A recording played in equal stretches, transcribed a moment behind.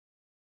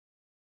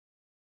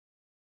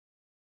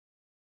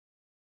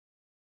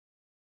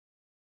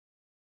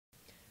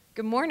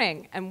Good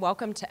morning, and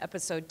welcome to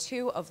episode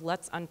 2 of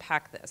Let's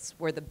Unpack This,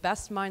 where the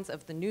best minds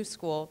of the new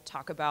school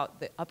talk about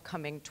the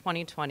upcoming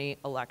 2020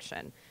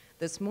 election.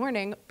 This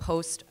morning,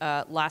 post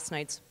last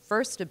night's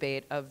first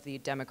debate of the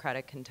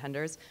Democratic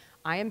contenders,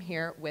 I am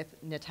here with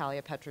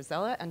Natalia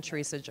Mehlman-Petrzela and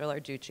Teresa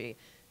Ghilarducci.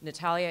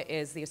 Natalia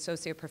is the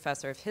Associate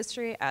Professor of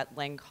History at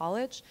Lang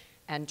College,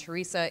 and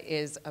Teresa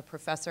is a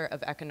Professor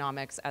of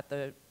Economics at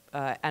the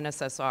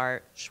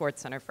NSSR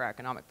Schwartz Center for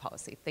Economic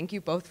Policy. Thank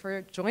you both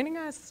for joining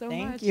us so much.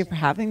 Thank you for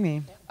having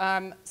me.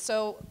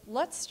 So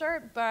let's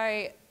start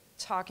by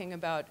talking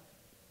about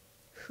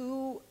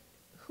who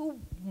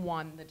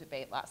won the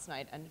debate last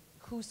night and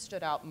who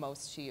stood out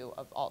most to you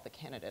of all the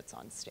candidates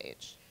on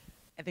stage.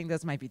 I think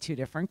those might be two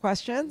different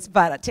questions,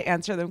 but to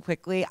answer them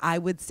quickly, I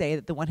would say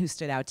that the one who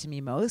stood out to me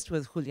most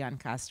was Julian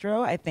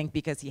Castro, I think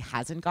because he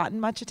hasn't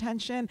gotten much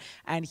attention,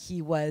 and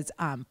he was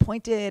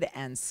pointed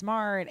and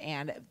smart,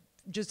 and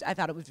just I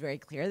thought it was very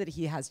clear that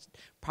he has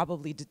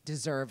probably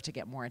deserved to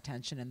get more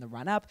attention in the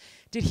run-up.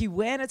 Did he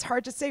win? It's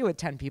hard to say with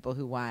 10 people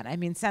who won. I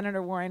mean,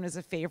 Senator Warren was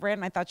a favorite,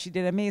 and I thought she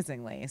did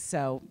amazingly.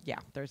 So, yeah,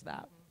 there's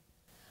that.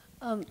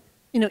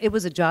 You know, it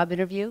was a job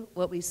interview,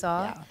 what we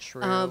saw. Yeah,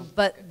 true.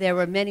 But there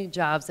were many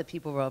jobs that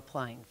people were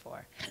applying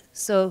for.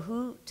 So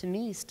who, to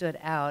me, stood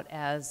out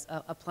as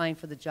applying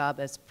for the job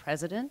as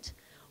president,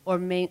 or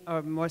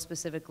more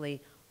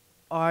specifically,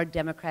 our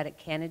Democratic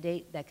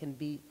candidate that can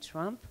beat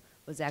Trump,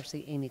 was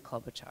actually Amy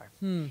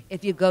Klobuchar.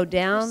 If you go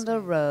down the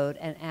road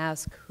and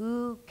ask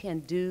who can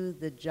do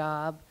the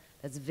job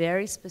that's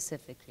very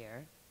specific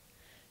here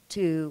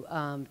to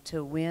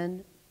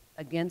win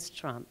against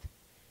Trump,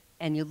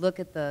 and you look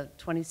at the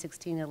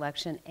 2016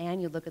 election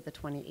and you look at the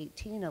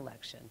 2018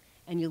 election,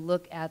 and you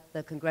look at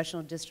the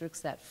congressional districts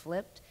that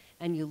flipped,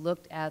 and you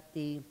looked at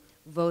the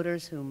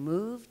voters who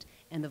moved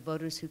and the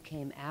voters who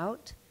came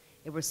out,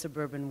 it were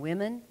suburban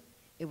women,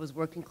 it was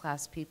working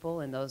class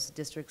people in those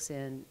districts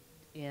in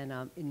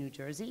New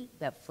Jersey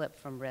that flipped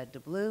from red to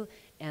blue,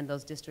 and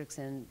those districts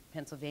in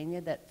Pennsylvania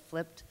that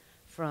flipped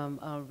from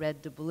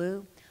red to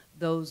blue.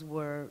 Those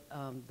were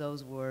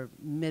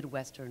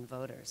Midwestern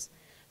voters.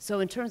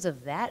 So in terms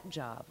of that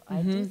job,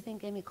 I do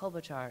think Amy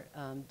Klobuchar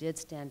did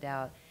stand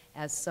out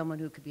as someone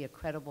who could be a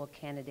credible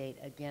candidate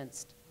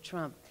against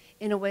Trump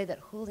in a way that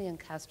Julian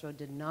Castro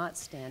did not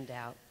stand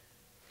out.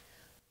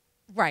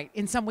 Right.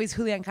 In some ways,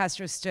 Julian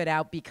Castro stood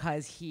out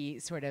because he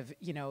sort of,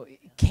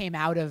 came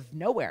out of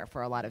nowhere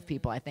for a lot of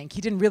people, I think.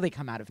 He didn't really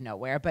come out of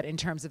nowhere, but in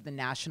terms of the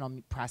national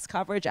press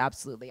coverage,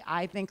 absolutely.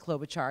 I think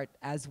Klobuchar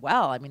as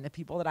well. I mean, the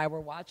people that I were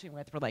watching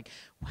with were like,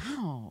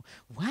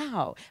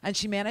 wow. And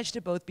she managed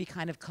to both be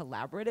kind of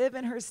collaborative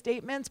in her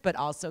statements, but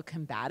also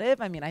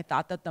combative. I mean, I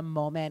thought that the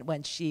moment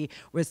when she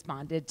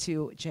responded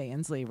to Jay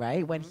Inslee,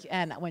 right?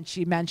 When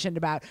she mentioned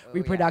about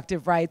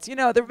reproductive rights, there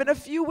have been a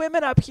few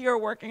women up here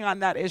working on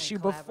that issue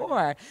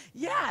before.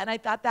 Yeah, and I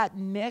thought that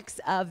mix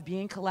of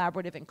being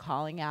collaborative and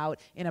calling out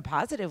in a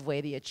positive way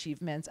the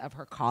achievements of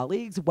her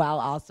colleagues while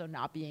also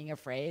not being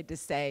afraid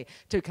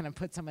to kind of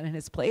put someone in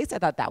his place, I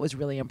thought that was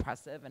really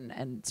impressive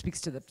and speaks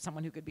to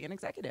someone who could be an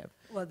executive.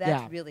 Well,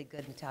 that's really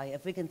good, Natalia.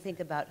 If we can think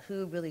about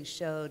who really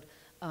showed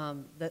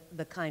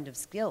the kind of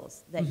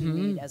skills that you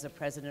need as a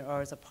president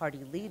or as a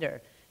party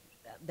leader,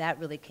 that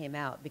really came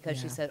out because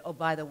she said, oh,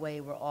 by the way,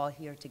 we're all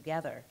here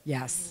together.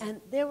 Yes. And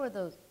there were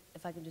those,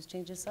 if I can just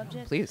change the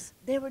subject. Please.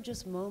 There were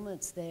just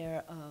moments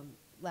there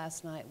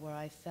last night where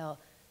I felt,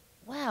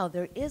 wow,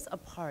 there is a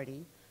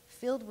party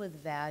filled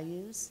with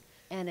values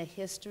and a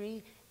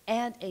history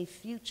and a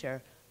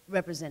future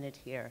represented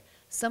here.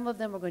 Some of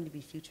them are going to be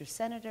future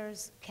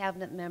senators,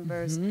 cabinet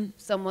members.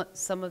 Some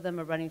of them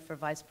are running for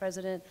vice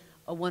president.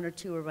 One or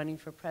two are running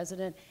for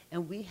president.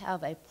 And we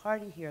have a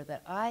party here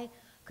that I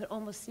could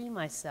almost see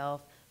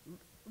myself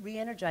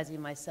re-energizing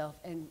myself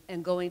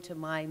and going to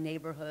my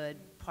neighborhood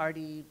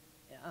party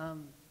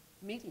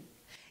meeting.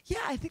 Yeah,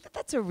 I think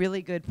that's a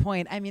really good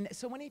point. I mean,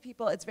 so many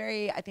people, it's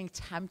very, I think,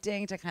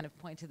 tempting to kind of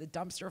point to the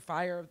dumpster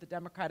fire of the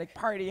Democratic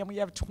Party, and we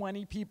have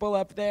 20 people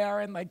up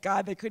there, and like,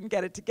 God, they couldn't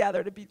get it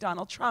together to beat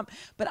Donald Trump.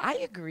 But I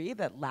agree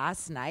that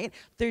last night,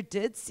 there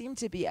did seem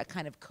to be a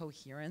kind of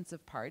coherence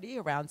of party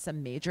around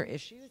some major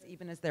issues,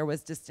 even as there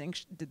was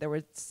distinctions.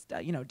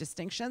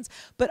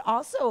 But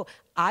also,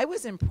 I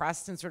was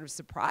impressed and sort of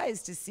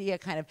surprised to see a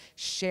kind of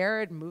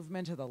shared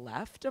movement to the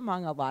left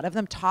among a lot of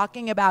them,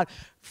 talking about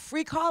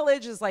free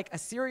college is like a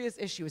serious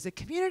issue. Is it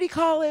community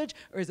college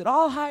or is it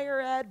all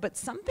higher ed? But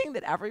something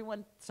that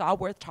everyone saw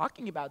worth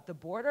talking about, the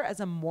border as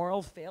a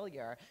moral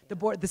failure,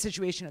 the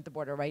situation at the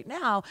border right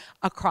now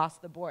across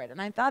the board.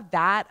 And I thought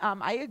that,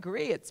 I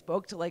agree, it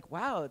spoke to like,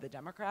 wow, the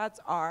Democrats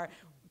are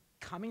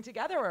coming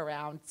together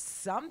around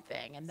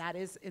something, and that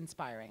is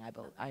inspiring.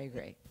 I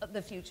agree.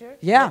 The future,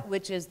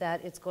 which is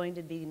that it's going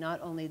to be not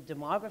only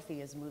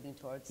demography is moving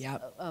towards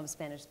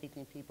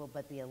Spanish-speaking people,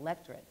 but the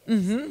electorate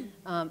is.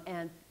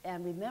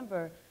 And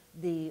remember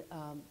the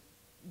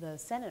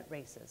Senate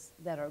races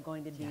that are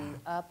going to be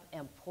up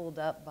and pulled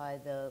up by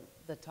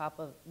the top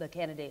of the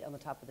candidate on the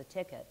top of the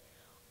ticket,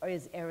 or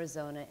is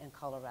Arizona and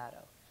Colorado.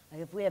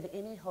 Like if we have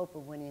any hope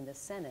of winning the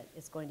Senate,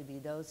 it's going to be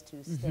those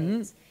two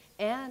states.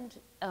 And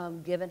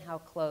given how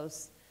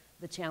close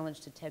the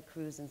challenge to Ted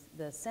Cruz in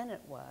the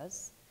Senate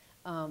was,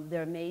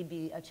 there may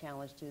be a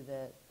challenge to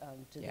the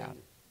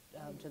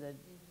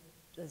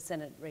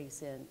Senate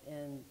race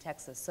in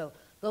Texas. So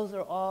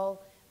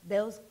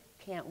those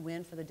can't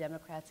win for the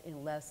Democrats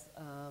unless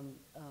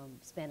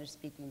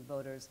Spanish-speaking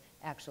voters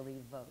actually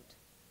vote.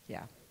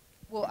 Yeah.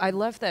 Well, I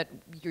love that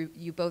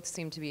you both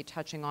seem to be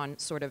touching on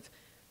sort of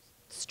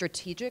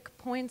strategic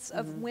points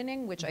of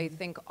winning, which I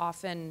think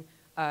often,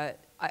 I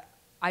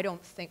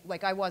don't think,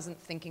 like I wasn't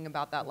thinking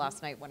about that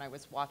last night when I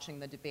was watching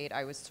the debate.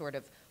 I was sort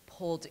of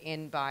pulled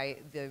in by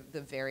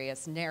the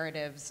various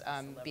narratives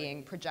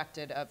being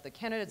projected of the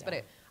candidates.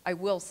 But I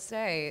will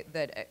say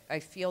that I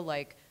feel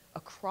like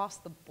across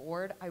the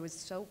board, I was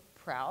so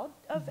proud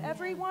of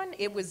everyone.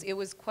 It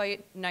was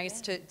quite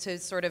nice to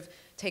sort of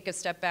take a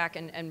step back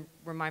and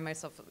remind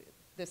myself,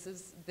 this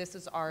is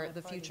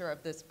the future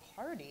of this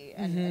party,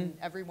 and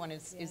everyone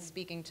is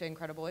speaking to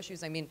incredible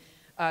issues. I mean,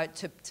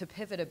 to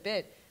pivot a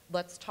bit,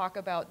 let's talk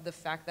about the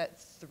fact that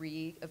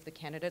 3 of the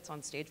candidates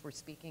on stage were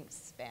speaking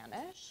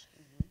Spanish.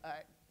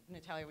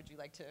 Natalia, would you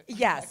like to?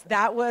 Yes,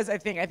 that was, I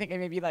think I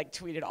maybe like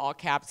tweeted all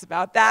caps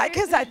about that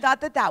because I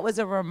thought that was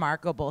a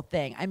remarkable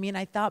thing. I mean,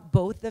 I thought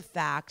both the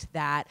fact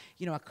that,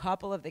 you know, a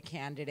couple of the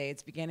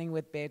candidates, beginning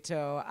with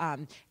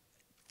Beto,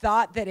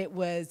 thought that it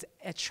was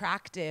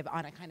attractive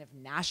on a kind of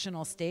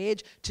national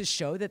stage to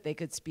show that they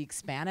could speak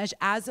Spanish,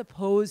 as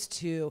opposed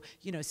to,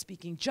 you know,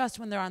 speaking just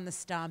when they're on the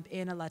stump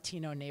in a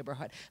Latino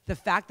neighborhood. The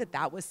fact that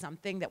that was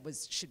something that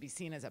should be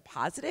seen as a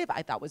positive,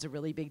 I thought was a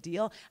really big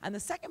deal. And the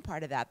second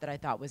part of that I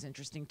thought was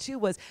interesting too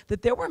was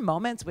that there were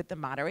moments with the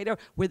moderator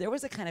where there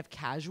was a kind of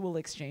casual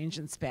exchange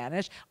in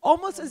Spanish,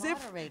 almost as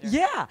if,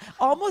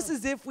 almost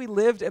as if we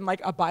lived in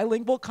like a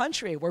bilingual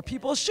country where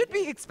people should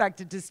be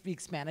expected to speak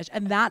Spanish.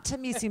 And that to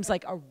me seems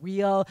like a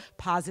real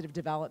positive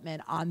development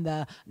on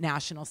the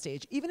national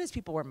stage, even as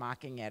people were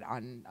mocking it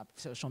on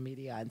social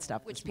media and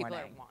stuff Which this morning.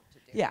 people want to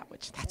do. Yeah,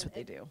 that's what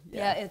they do.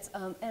 Yeah, it's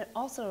and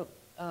also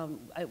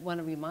I want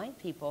to remind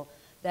people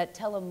that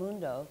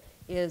Telemundo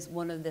is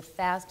one of the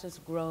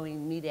fastest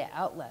growing media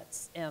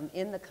outlets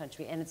in the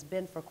country, and it's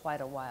been for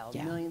quite a while,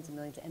 millions and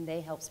millions, and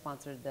they help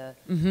sponsor the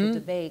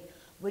debate,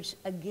 which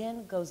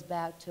again goes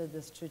back to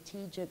the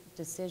strategic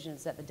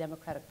decisions that the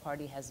Democratic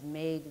Party has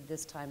made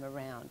this time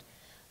around.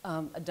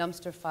 A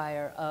dumpster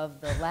fire of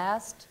the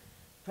last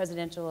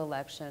presidential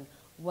election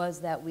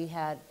was that we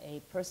had a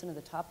person at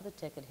the top of the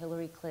ticket,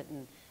 Hillary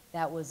Clinton,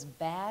 that was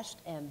bashed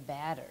and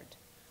battered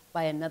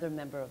by another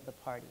member of the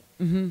party.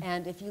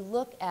 And if you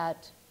look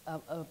at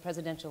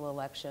presidential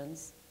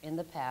elections in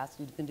the past,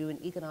 you can do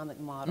an economic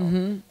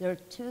model. There are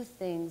 2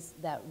 things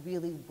that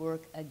really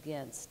work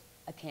against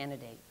a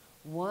candidate.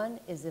 One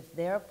is if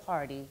their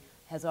party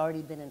has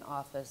already been in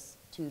office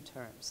 2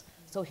 terms.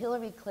 So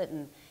Hillary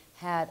Clinton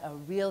had a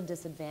real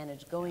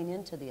disadvantage going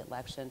into the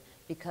election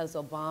because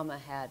Obama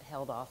had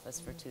held office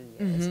for 2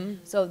 years.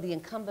 So the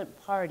incumbent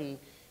party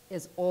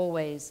is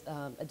always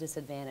a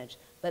disadvantage.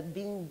 But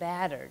being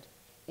battered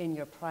in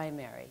your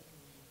primary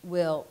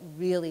will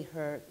really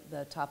hurt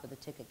the top of the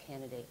ticket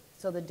candidate.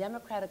 So the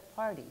Democratic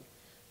Party,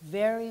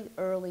 very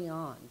early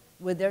on,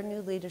 with their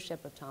new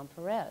leadership of Tom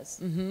Perez,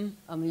 who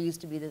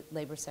used to be the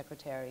labor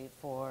secretary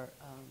for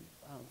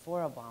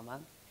Obama,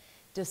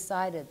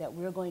 decided that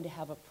we're going to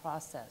have a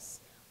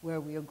process where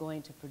we are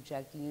going to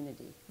project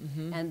unity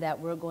and that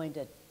we're going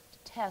to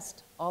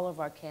test all of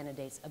our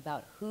candidates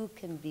about who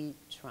can beat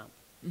Trump.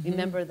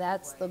 Remember,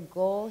 that's the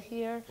goal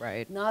here,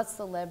 not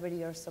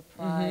celebrity or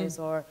surprise,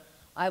 or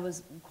I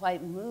was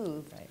quite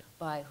moved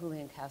by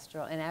Julian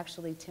Castro and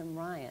actually Tim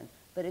Ryan,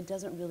 but it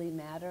doesn't really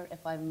matter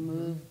if I'm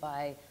moved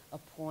by a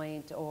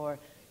point or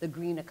the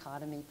green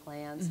economy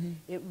plans.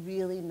 It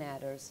really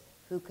matters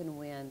who can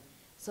win.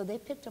 So they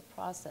picked a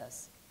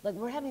process. Like,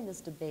 we're having this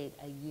debate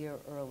a year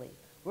early.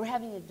 We're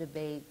having a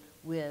debate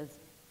with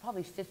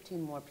probably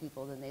 15 more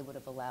people than they would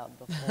have allowed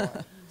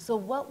before. So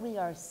what we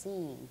are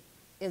seeing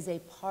is a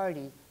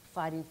party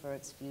fighting for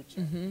its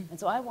future. And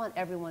so I want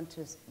everyone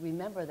to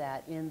remember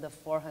that in the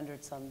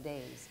 400-some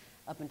days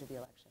up into the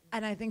election.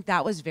 And I think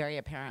that was very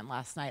apparent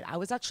last night. I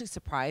was actually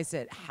surprised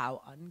at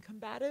how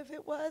uncombative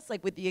it was,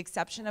 like with the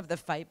exception of the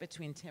fight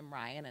between Tim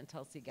Ryan and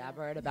Tulsi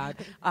Gabbard about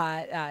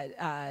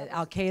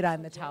Al-Qaeda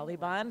and the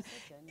Taliban.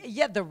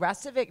 Yeah, the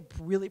rest of it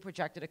really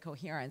projected a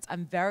coherence.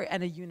 And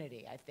a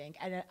unity, I think,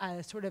 and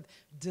a sort of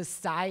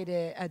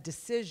a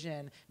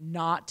decision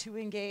not to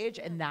engage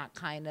in that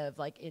kind of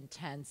like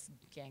intense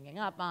ganging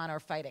up on or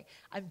fighting.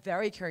 I'm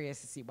very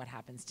curious to see what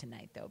happens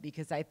tonight, though,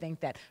 because I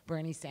think that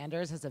Bernie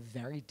Sanders has a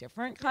very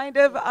different kind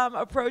of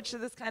approach to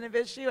this kind of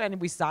issue, and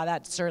we saw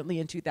that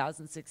certainly in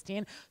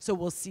 2016. So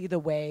we'll see the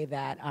way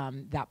that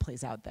that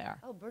plays out there.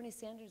 Oh, Bernie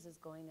Sanders is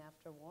going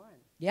after Warren.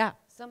 Yeah.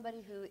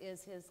 Somebody who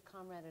is his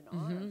comrade in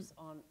arms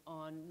on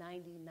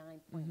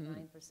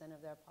 99.9%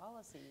 of their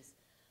policies.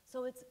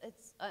 So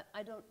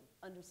I don't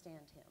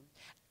understand him.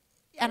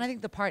 And I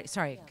think the party,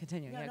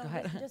 continue. No, go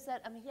ahead. Just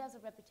that, I mean, he has a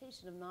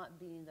reputation of not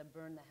being the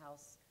burn the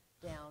house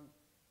down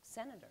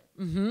senator.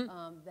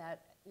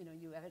 That, you know,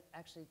 you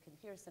actually can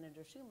hear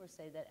Senator Schumer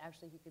say that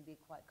actually he can be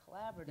quite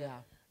collaborative,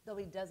 though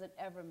he doesn't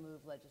ever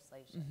move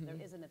legislation. There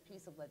isn't a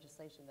piece of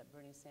legislation that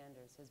Bernie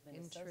Sanders has been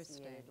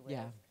associated with.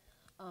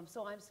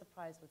 So I'm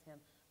surprised with him.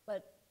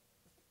 But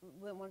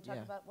we want to talk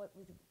about what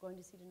we're going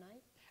to see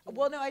tonight?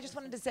 Well, no, I just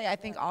wanted to say, I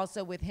think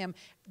also with him,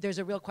 there's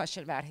a real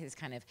question about his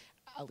kind of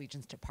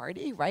allegiance to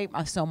party, right?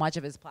 So much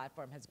of his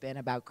platform has been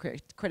about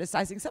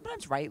criticizing,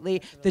 sometimes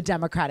rightly, the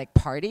Democratic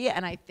Party.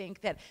 And I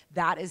think that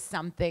that is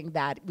something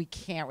that we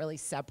can't really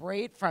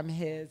separate from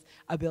his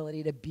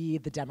ability to be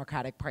the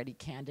Democratic Party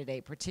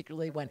candidate,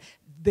 particularly when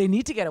they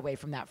need to get away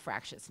from that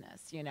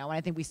fractiousness, you know? And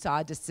I think we saw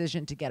a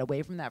decision to get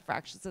away from that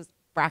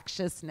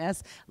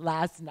fractiousness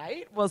last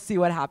night. We'll see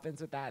what happens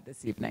with that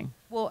this evening.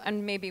 Well,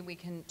 and maybe we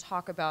can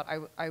talk about,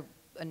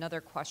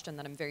 another question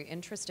that I'm very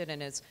interested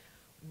in is,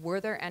 were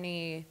there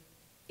any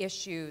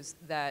issues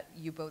that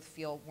you both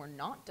feel were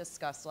not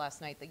discussed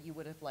last night that you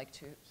would have liked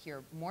to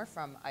hear more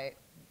from? I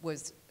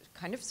was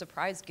kind of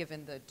surprised,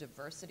 given the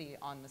diversity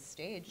on the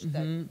stage,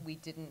 that we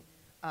didn't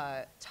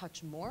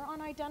touch more on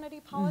identity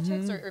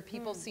politics, or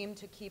people seem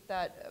to keep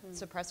that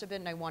suppressed a bit,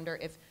 and I wonder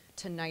if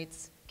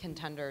tonight's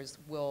contenders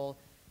will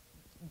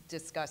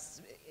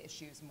discuss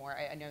issues more.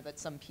 I know that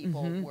some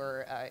people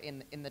were,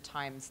 in the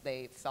Times,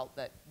 they felt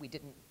that we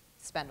didn't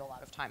spend a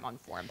lot of time on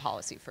foreign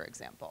policy, for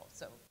example.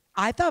 So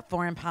I thought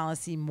foreign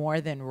policy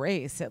more than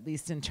race, at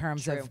least in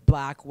terms of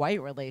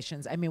black-white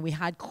relations. I mean, we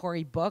had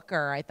Cory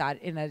Booker, I thought,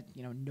 in a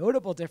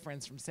notable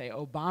difference from, say,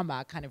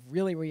 Obama, kind of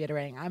really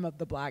reiterating, I'm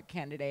the black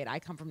candidate, I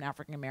come from an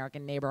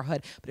African-American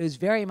neighborhood, but it was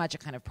very much a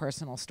kind of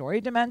personal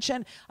story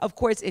dimension. Of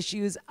course,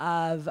 issues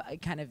of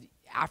kind of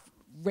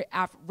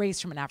race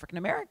from an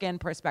African-American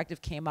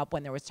perspective came up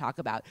when there was talk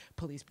about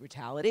police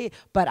brutality,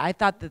 but I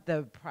thought that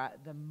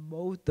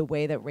the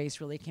way that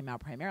race really came out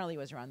primarily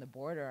was around the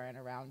border and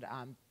around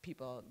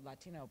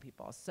Latino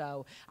people.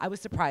 So I was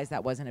surprised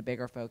that wasn't a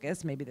bigger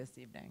focus. Maybe this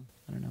evening,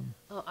 I don't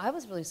know. I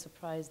was really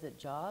surprised that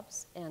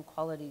jobs and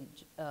quality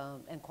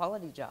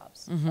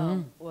jobs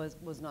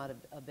was not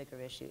a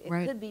bigger issue. It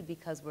could be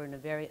because we're in a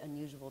very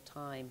unusual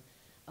time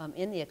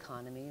in the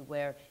economy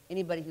where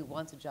anybody who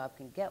wants a job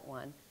can get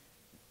one.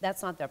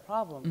 That's not their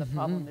problem. The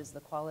problem is the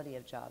quality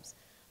of jobs.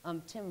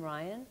 Tim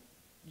Ryan,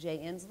 Jay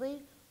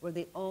Inslee were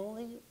the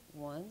only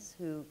ones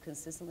who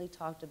consistently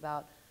talked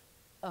about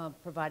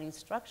providing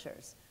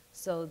structures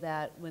so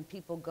that when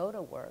people go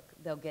to work,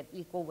 they'll get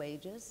equal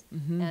wages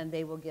and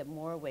they will get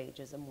more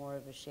wages and more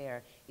of a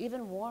share.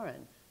 Even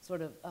Warren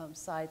sort of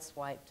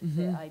sideswiped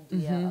the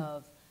idea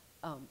of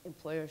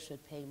employers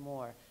should pay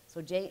more.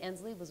 So Jay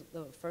Inslee was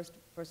the first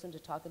person to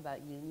talk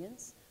about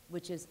unions,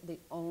 which is the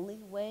only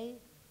way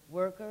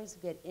workers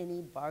get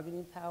any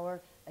bargaining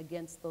power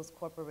against those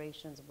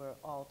corporations we're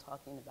all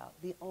talking about.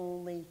 The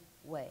only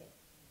way.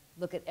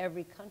 Look at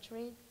every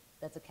country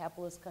that's a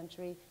capitalist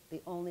country.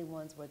 The only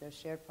ones where there's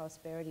shared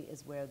prosperity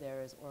is where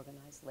there is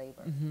organized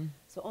labor.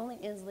 So only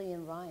Inslee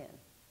and Ryan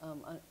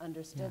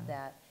understood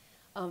that.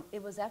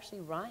 It was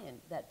actually Ryan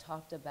that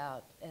talked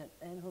about,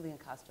 and Julian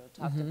Castro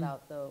talked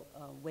about the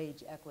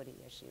wage equity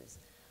issues.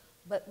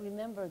 But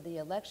remember, the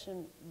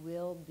election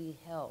will be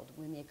held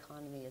when the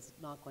economy is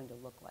not going to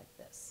look like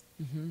this.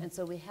 And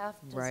so we have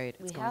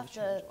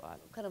to,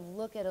 kind of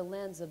look at a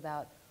lens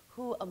about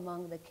who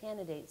among the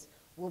candidates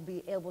will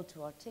be able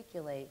to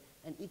articulate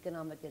an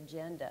economic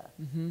agenda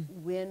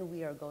when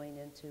we are going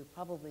into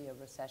probably a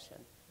recession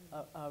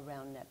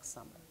around next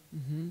summer.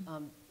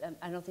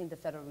 I don't think the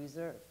Federal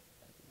Reserve,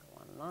 I can go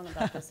on and on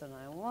about this and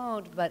I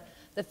won't, but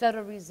the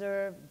Federal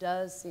Reserve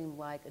does seem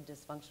like a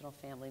dysfunctional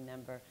family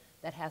member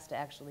that has to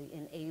actually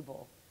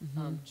enable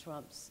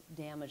Trump's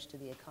damage to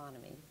the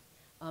economy.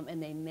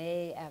 And they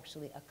may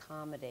actually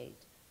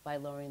accommodate by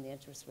lowering the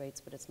interest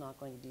rates, but it's not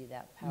going to be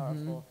that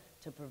powerful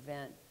to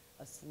prevent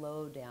a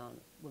slowdown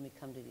when we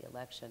come to the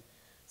election.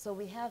 So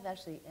we have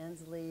actually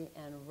Inslee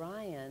and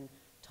Ryan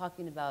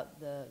talking about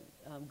the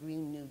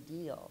Green New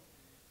Deal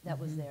that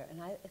was there, and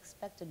I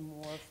expected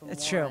more from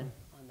Warren.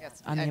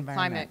 Yes, on the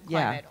climate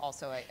environment.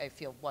 Also, I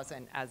feel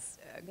wasn't as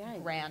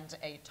grand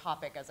a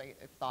topic as I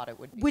thought it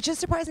would be. Which is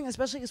surprising,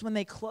 especially because when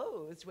they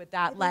closed with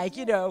that,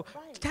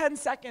 10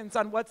 seconds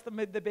on what's the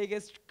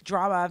biggest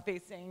drama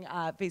facing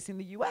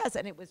the U.S.,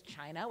 and it was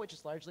China, which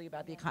is largely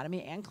about the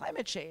economy, and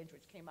climate change,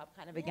 which came up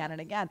kind of again and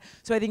again.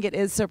 So I think it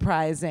is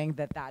surprising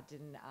that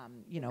didn't,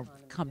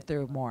 come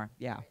through more.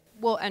 Yeah.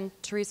 Well, and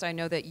Teresa, I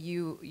know that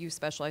you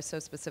specialize so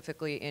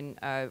specifically in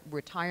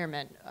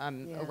retirement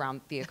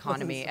around the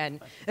economy, and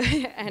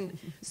and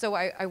so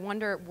I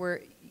wonder,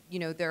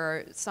 there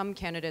are some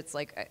candidates,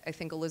 like I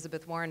think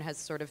Elizabeth Warren has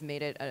sort of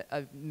made it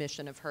a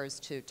mission of hers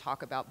to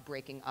talk about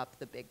breaking up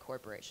the big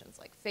corporations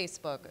like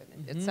Facebook,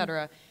 et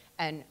cetera,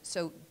 and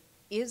so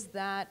is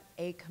that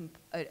a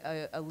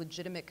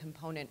legitimate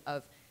component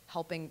of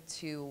helping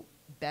to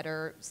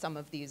better some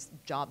of these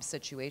job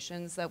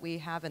situations that we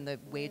have and the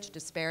wage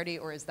disparity,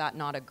 or is that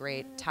not a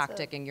great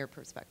tactic in your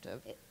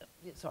perspective?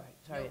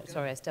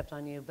 Sorry, I stepped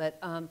on you. But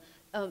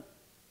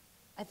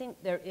I think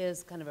there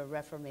is kind of a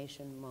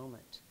reformation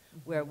moment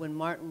where when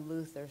Martin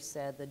Luther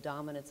said the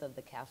dominance of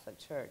the Catholic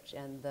Church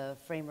and the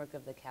framework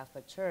of the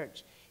Catholic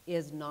Church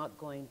is not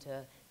going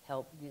to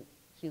help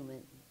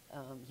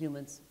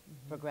humans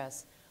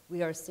progress,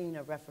 we are seeing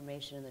a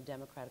reformation in the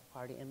Democratic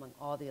Party among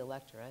all the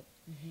electorate,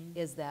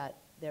 is that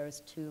there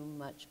is too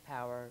much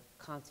power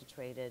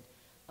concentrated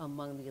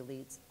among the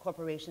elites.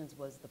 Corporations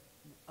were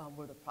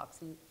the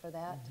proxy for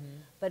that,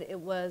 but it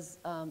was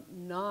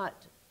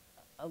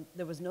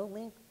there was no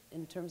link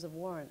in terms of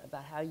Warren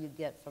about how you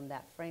get from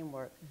that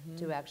framework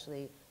to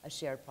actually a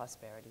shared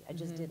prosperity. I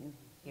just didn't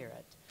hear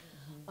it.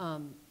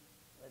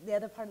 The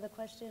other part of the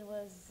question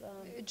was?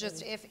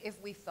 Just if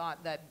we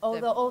thought that...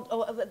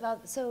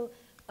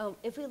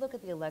 If we look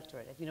at the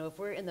electorate, if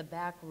we're in the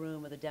back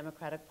room of the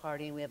Democratic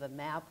Party and we have a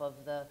map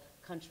of the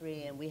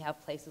country and we have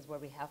places where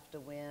we have to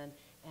win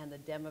and the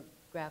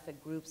demographic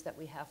groups that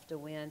we have to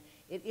win,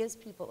 it is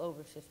people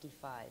over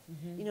 55.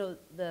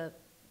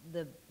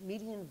 The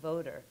median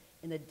voter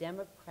in the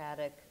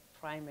Democratic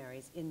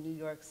primaries in New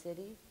York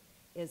City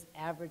is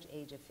average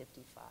age of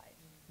 55.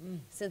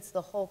 Since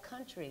the whole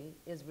country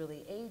is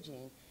really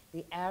aging,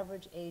 the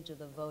average age of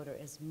the voter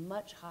is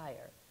much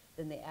higher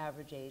than the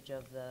average age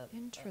of the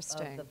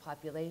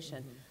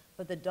population.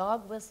 But the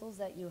dog whistles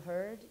that you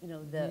heard,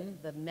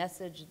 the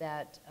message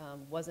that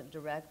wasn't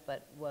direct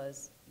but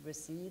was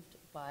received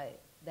by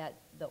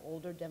the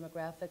older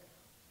demographic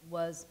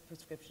was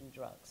prescription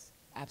drugs.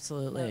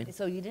 Absolutely.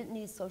 So you didn't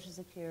need Social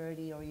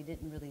Security or you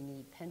didn't really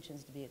need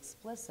pensions to be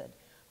explicit,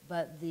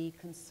 but the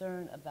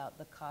concern about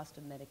the cost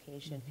of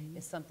medication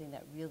is something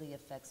that really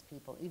affects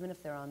people, even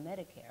if they're on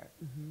Medicare.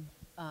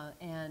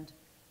 And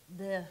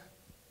the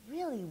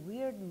really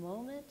weird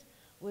moment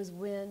was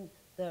when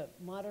the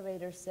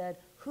moderator said,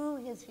 who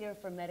is here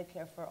for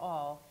Medicare for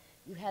all?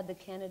 You had the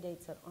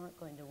candidates that aren't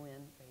going to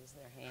win raise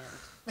their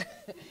hand.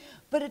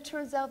 But it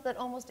turns out that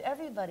almost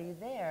everybody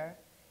there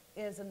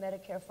is a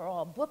Medicare for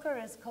all.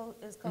 Booker is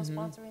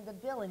co-sponsoring the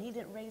bill, and he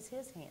didn't raise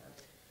his hand.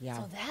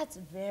 So that's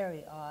a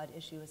very odd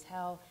issue, is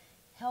how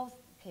health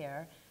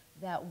care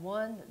that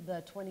won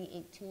the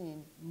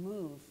 2018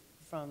 move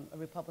from a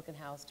Republican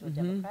House to a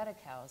Democratic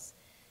House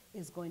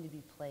is going to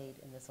be played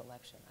in this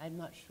election. I'm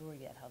not sure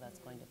yet how that's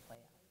going to play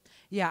out.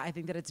 Yeah, I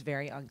think that it's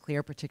very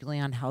unclear,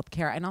 particularly on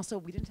healthcare. And also,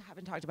 we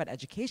haven't talked about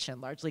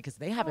education, largely because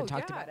they haven't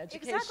talked about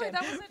education. Exactly,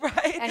 that was it.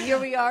 Right? And here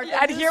we are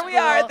at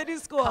the new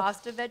school.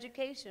 Cost of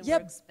education,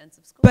 Yep. we're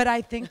expensive school. But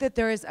I think that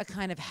there is a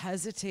kind of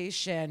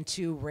hesitation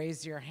to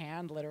raise your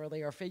hand,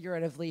 literally or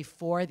figuratively,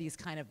 for these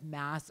kind of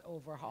mass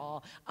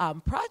overhaul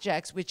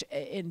projects, which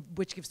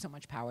give so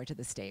much power to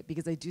the state.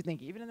 Because I do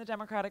think even in the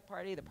Democratic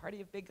Party, the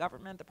party of big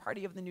government, the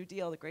party of the New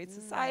Deal, the Great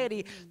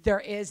Society, there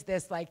is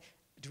this like,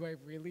 do I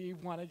really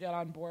want to get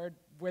on board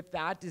with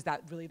that? Is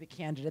that really the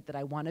candidate that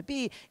I want to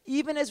be?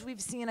 Even as we've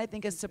seen, I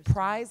think, a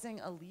surprising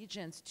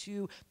allegiance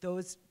to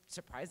those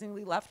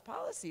surprisingly left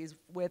policies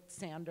with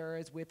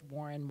Sanders, with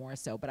Warren more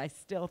so. But I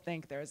still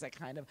think there's a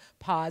kind of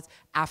pause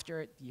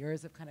after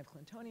years of kind of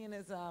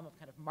Clintonianism, of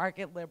kind of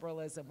market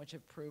liberalism, which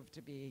have proved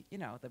to be,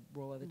 the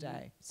rule of the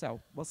day. So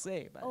we'll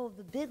see. But. Oh,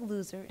 the big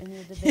loser in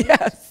the debate.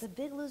 The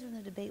big loser in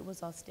the debate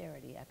was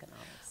austerity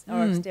economics, or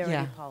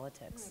austerity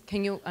politics.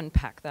 Can you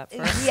unpack that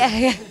for us?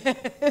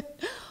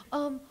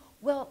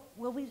 Well,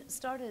 we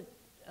started,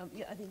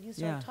 I think you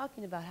started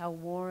talking about how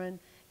Warren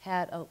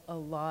had a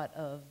lot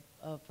of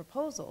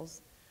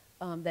proposals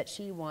that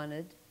she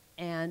wanted,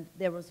 and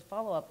there was a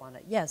follow-up on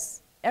it.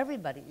 Yes,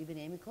 everybody, even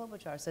Amy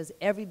Klobuchar says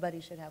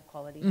everybody should have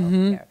quality health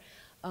care.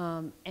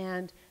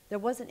 And there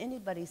wasn't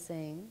anybody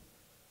saying,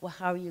 well,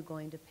 how are you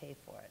going to pay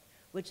for it?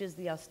 Which is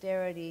the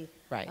austerity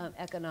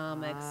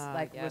economics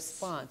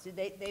response.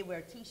 They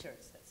wear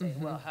T-shirts that say,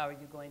 well, how are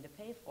you going to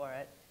pay for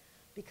it?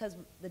 Because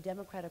the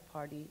Democratic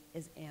Party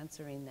is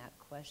answering that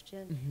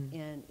question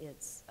in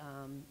its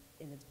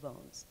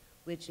bones,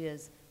 which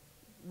is,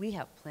 we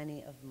have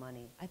plenty of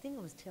money. I think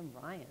it was Tim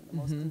Ryan, the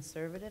most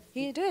conservative.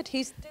 He did.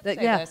 He did say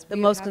this. The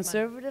most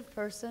conservative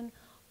person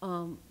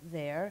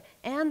there,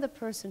 and the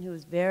person who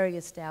was very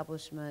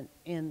establishment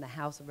in the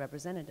House of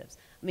Representatives.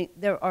 I mean,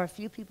 there are a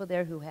few people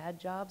there who had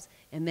jobs,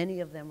 and many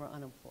of them were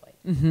unemployed,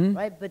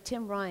 right? But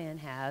Tim Ryan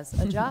has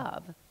a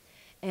job.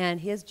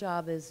 And his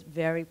job is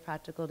very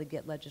practical to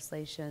get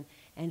legislation.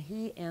 And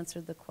he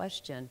answered the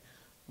question,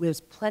 there's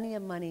plenty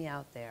of money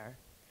out there.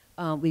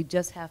 We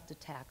just have to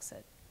tax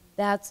it.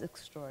 That's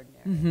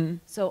extraordinary.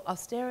 So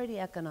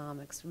austerity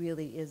economics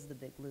really is the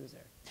big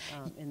loser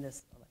in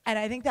this election. And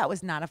I think that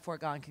was not a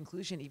foregone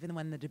conclusion, even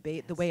when the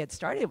debate, the way it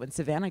started, when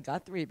Savannah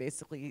Guthrie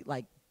basically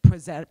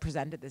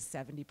presented this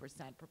 70%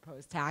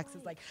 proposed tax.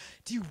 It's like,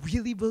 do you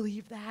really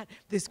believe that?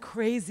 This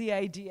crazy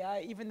idea,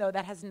 even though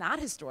that has not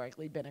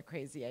historically been a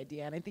crazy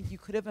idea. And I think you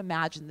could have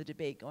imagined the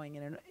debate going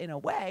in a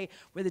way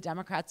where the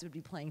Democrats would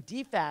be playing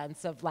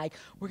defense of like,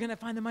 we're going to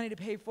find the money to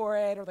pay for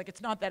it, or like,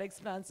 it's not that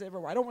expensive,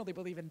 or I don't really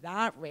believe in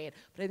that rate.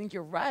 But I think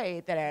you're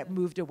right that it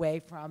moved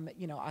away from,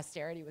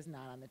 austerity was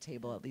not on the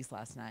table, at least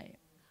last night.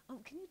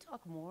 Can you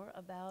talk more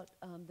about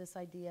this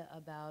idea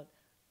about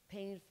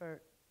paying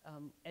for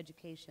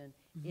education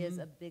is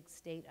a big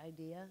state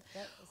idea.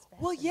 That was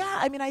Well, fascinating. yeah,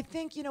 I mean, I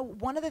think,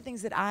 one of the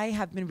things that I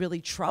have been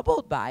really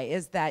troubled by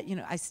is that,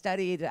 I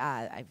studied,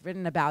 I've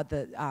written about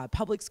the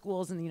public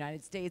schools in the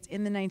United States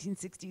in the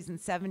 1960s and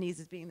 70s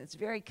as being this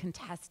very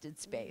contested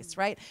space,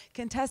 right?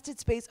 Contested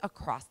space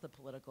across the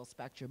political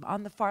spectrum,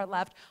 on the far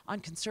left, on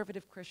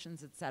conservative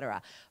Christians, et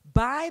cetera.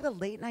 By the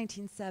late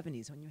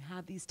 1970s, when you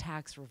have these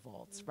tax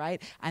revolts,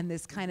 right, and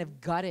this kind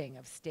of gutting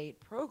of state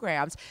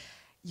programs,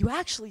 you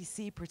actually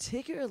see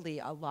particularly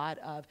a lot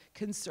of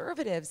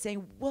conservatives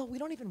saying, well, we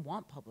don't even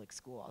want public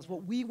schools.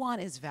 What we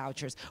want is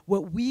vouchers.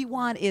 What we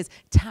want is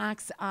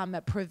tax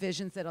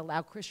provisions that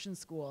allow Christian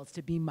schools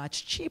to be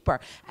much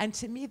cheaper. And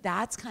to me,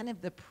 that's kind of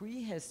the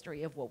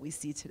prehistory of what we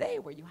see today,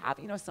 where you have,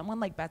 someone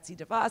like Betsy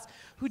DeVos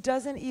who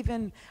doesn't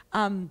even,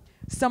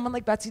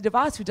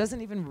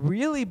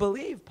 really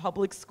believe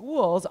public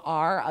schools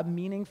are a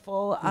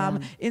meaningful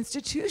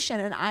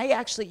institution. And I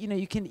actually,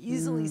 you can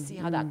easily see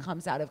how that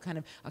comes out of kind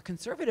of a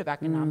conservative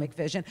economic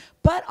vision,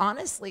 but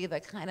honestly, the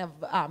kind of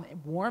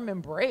warm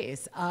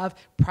embrace of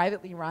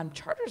privately run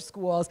charter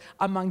schools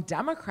among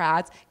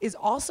Democrats is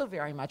also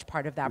very much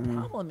part of that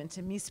problem, and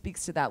to me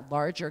speaks to that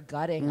larger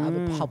gutting of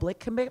a public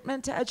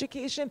commitment to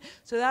education.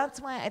 So that's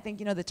why I think,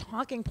 the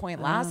talking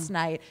point last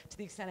night, to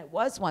the extent it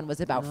was one,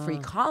 was about free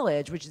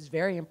college, which is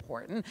very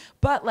important,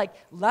 but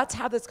let's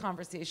have this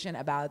conversation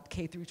about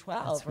K through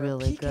 12 That's or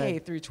really PK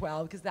good. through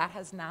 12, because that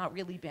has not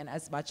really been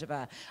as much of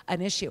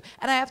an issue.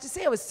 And I have to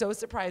say, I was so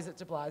surprised at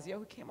de Blasio,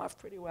 who came off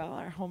pretty well,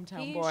 our hometown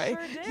He boy.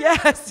 sure did.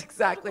 Yes,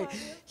 exactly.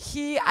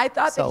 I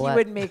thought So that he what?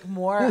 would make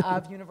more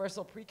of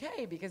universal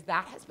pre-K, because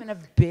that has been a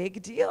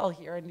big deal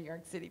here in New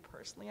York City.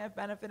 Personally, I've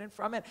benefited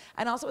from it.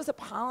 And also as a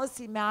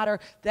policy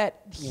matter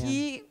that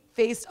he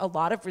faced a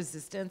lot of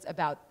resistance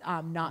about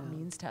not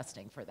means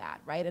testing for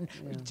that, right? And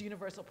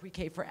universal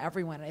pre-K for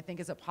everyone. And I think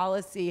as a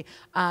policy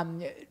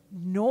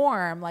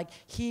norm,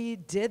 he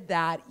did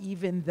that,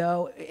 even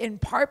though, in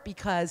part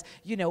because,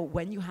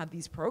 when you have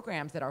these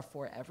programs that are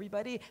for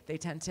everybody, they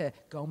tend to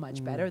go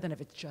much better than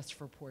if it's just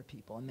for poor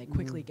people, and they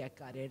quickly get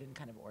gutted and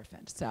kind of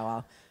orphaned.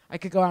 So I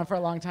could go on for a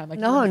long time.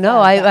 No,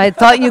 I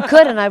thought you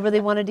could, and I really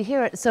wanted to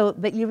hear it. So,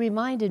 but you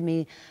reminded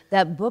me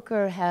that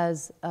Booker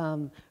has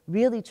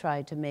really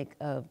tried to make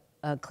a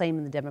claim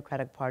in the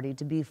Democratic Party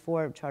to be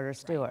for charter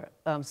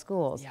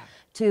schools,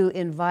 to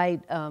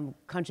invite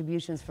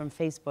contributions from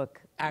Facebook.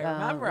 I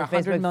remember, the 100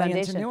 Facebook million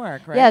Foundation. to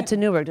Newark, right? Yeah, to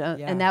Newark,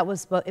 and that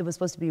was it was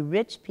supposed to be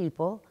rich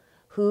people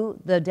who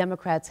the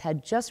Democrats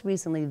had just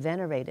recently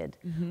venerated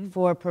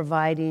for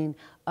providing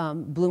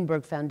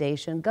Bloomberg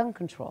Foundation gun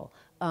control,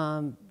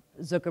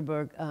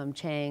 Zuckerberg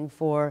Chang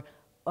for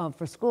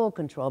school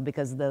control,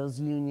 because those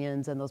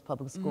unions and those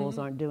public schools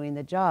aren't doing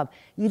the job.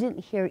 You didn't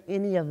hear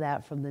any of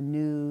that from the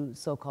new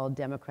so-called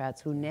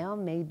Democrats, who now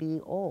may be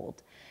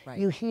old. Right.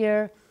 You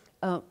hear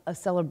a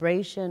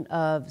celebration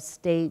of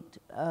state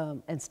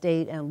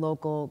and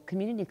local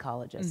community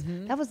colleges.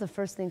 That was the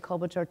first thing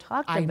Klobuchar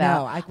talked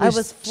about. I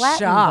was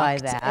flattened by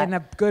shocked that. in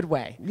a good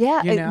way.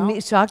 Yeah,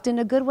 shocked in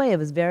a good way. It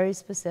was very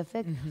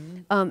specific.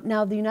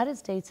 Now, the United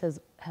States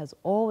has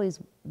always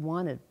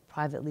wanted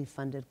privately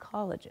funded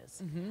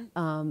colleges,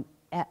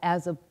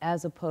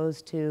 as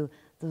opposed to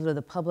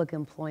the public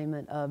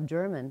employment of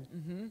German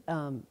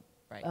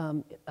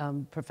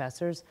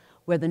professors,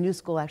 where the new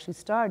school actually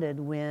started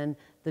when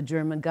the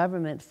German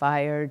government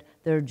fired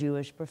their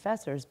Jewish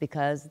professors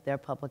because they're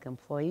public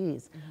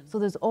employees. So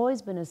there's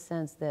always been a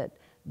sense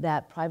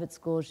that private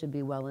schools should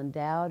be well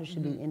endowed,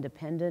 should be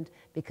independent,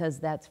 because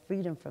that's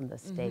freedom from the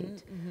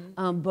state.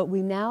 But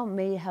we now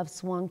may have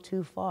swung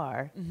too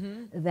far,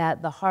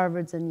 that the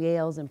Harvards and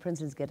Yales and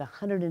Princetons get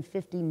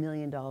 $150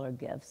 million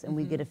gifts, and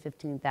we get a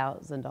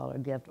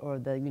 $15,000 gift, or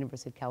the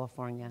University of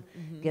California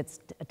gets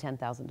a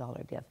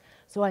 $10,000 gift.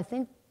 So I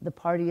think the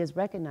party is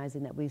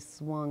recognizing that we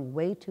swung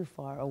way too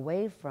far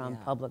away from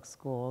public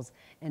schools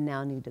and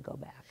now need to go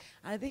back.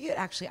 I think it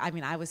actually,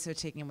 I was so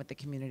taken with the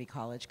community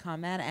college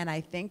comment, and I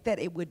think that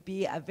it would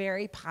be a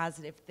very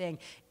positive thing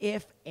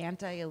if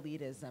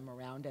anti-elitism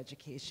around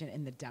education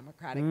in the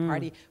Democratic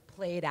Party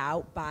played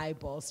out by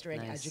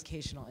bolstering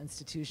educational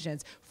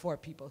institutions for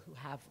people who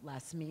have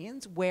less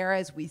means,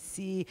 whereas we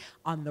see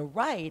on the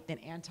right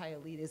that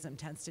anti-elitism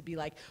tends to be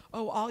like,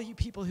 oh, all you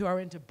people who are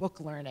into book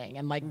learning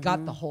and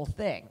gut the whole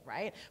thing,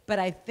 right? But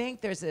I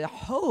think there's a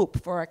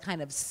hope for a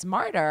kind of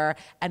smarter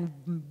and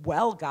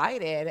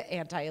well-guided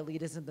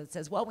anti-elitism that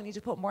says, well, we need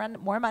to put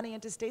more money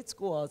into state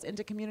schools,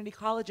 into community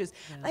colleges.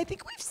 And I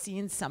think we've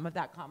seen some of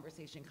that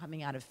conversation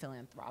coming out of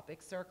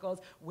philanthropic circles,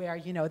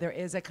 where there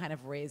is a kind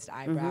of raised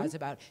eyebrows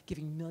about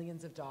giving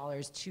millions of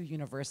dollars to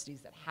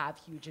universities that have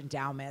huge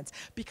endowments,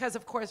 because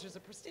of course there's a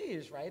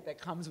prestige, right,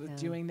 that comes with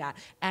doing that.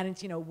 And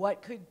it's,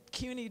 what could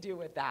CUNY do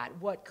with that?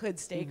 What could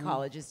state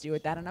colleges do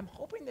with that? And I'm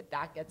hoping that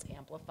that gets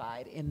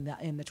amplified in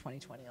the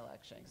 2020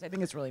 election, because I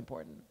think it's really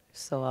important.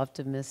 So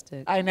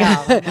optimistic. I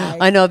know.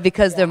 I know,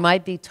 because there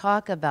might be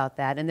talk about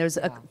that. And there's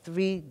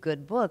 3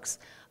 good books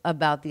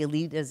about the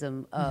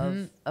elitism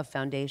of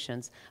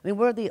foundations. I mean,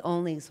 we're the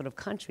only sort of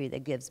country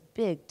that gives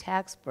big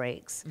tax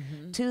breaks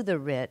to the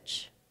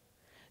rich,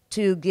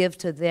 to give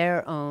to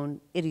their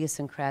own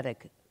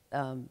idiosyncratic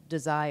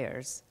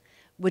desires,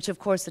 which of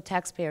course the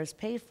taxpayers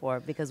pay for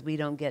because we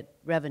don't get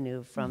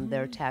revenue from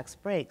their tax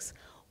breaks.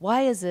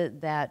 Why is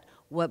it that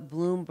what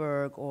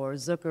Bloomberg or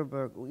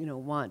Zuckerberg,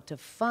 want to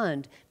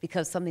fund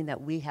because something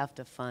that we have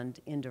to fund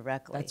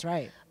indirectly? That's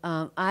right.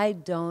 I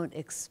don't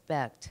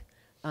expect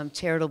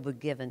charitable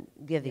giving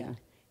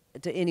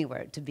to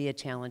anywhere to be a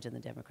challenge in the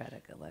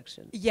Democratic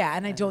election. Yeah,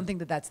 and I don't think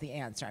that that's the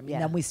answer. I mean,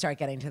 Yeah. then we start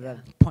getting to the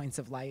points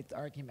of light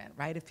argument,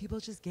 right? If people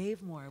just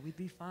gave more, we'd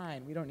be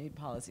fine. We don't need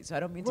policy. So I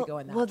don't mean to go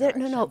in that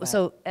direction. No. but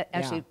So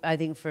actually, yeah. I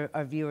think for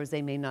our viewers,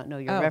 they may not know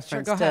your Oh,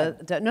 reference. sure, go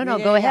ahead.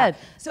 Go ahead.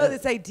 So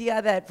this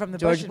idea that from the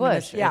George Bush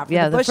Bush. administration,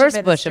 Yeah, from the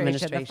first Bush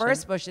administration. the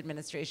first Bush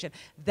administration,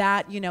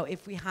 that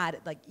if we had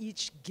like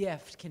each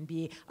gift can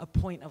be a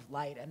point of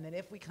light, and that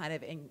if we kind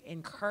of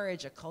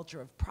encourage a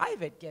culture of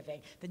private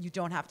giving, then you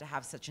don't have to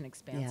have such an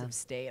expansive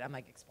state. I'm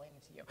like explaining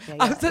to you.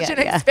 Such an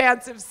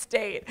expansive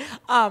state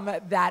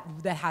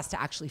that has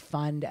to actually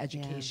fund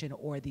education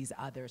or these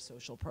other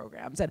social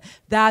programs, and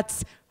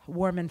that's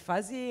warm and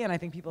fuzzy, and I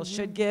think people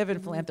should give,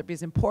 and philanthropy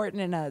is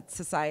important in a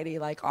society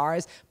like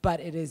ours, but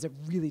it is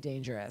really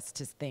dangerous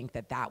to think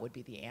that that would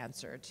be the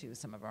answer to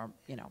some of our,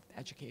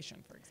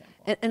 education, for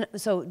example.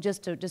 And so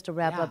just to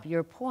wrap up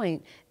your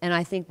point, and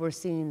I think we're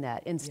seeing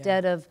that.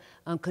 Instead of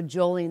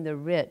cajoling the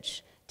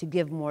rich to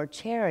give more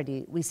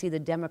charity, we see the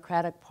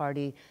Democratic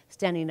Party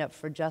standing up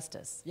for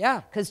justice.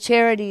 Yeah. Because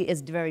charity is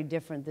very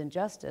different than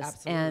justice.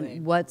 Absolutely.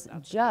 And what's That's a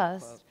good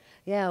just,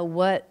 quote.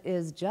 what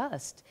is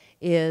just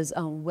is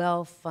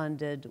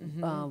well-funded,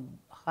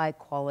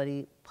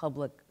 high-quality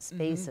public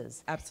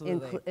spaces.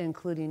 Absolutely.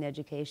 Including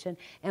education.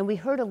 And we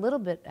heard a little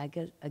bit, I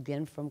guess,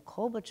 again, from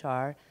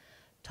Klobuchar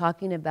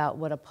talking about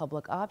what a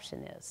public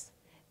option is.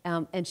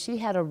 And she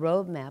had a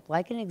roadmap,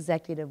 like an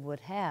executive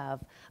would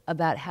have,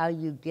 about how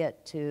you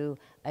get to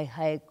a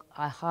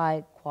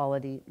high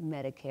quality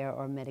Medicare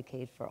or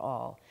Medicaid for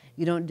all.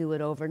 You don't do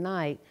it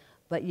overnight,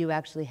 but you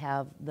actually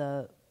have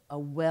a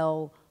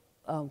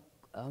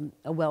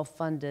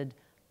well-funded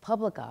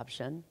public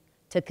option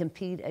to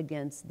compete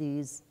against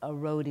these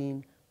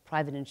eroding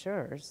private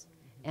insurers,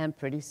 and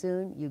pretty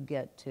soon you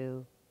get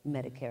to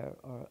Medicare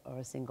or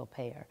a single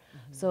payer.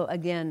 So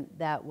again,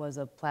 that was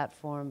a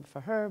platform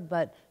for her,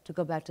 but to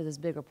go back to this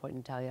bigger point,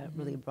 Natalia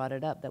really brought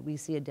it up, that we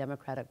see a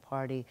Democratic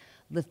Party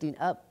lifting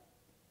up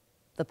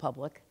the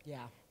public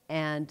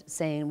and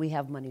saying we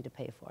have money to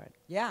pay for it.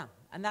 Yeah,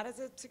 and that is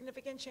a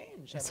significant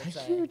change. It's a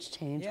huge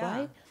change,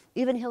 right?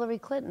 Even Hillary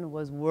Clinton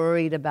was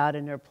worried about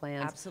in her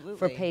plans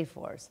for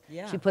pay-fors.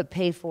 Yeah. She put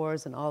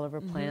pay-fors in all of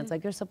her plans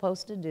like you're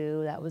supposed to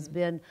do. That was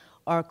been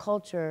our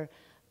culture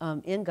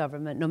in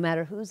government, no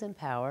matter who's in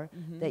power,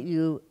 that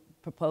you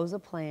propose a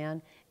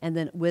plan, and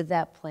then with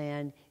that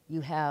plan,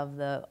 you have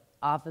the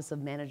Office of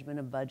Management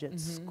and Budget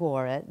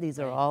score it. These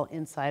are all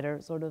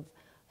insider sort of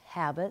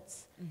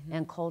habits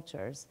and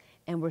cultures,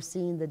 and we're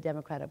seeing the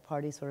Democratic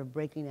Party sort of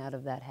breaking out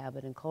of that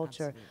habit and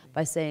culture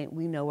by saying,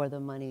 we know where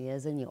the money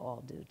is, and you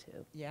all do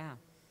too. Yeah.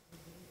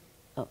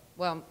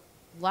 Well,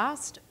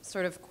 last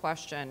sort of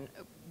question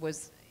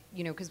was,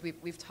 because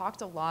we've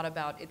talked a lot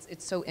about,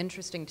 it's so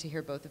interesting to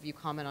hear both of you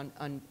comment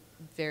on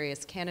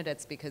various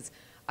candidates, because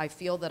I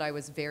feel that I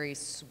was very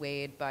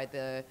swayed by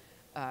the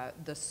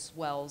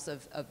swells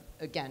of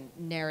again,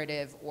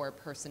 narrative or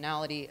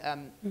personality,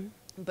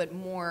 but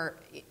more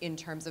in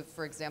terms of,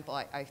 for example,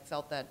 I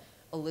felt that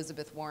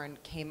Elizabeth Warren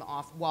came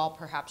off, while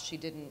perhaps she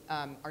didn't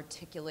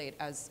articulate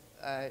as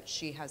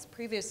she has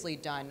previously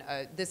done,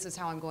 this is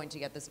how I'm going to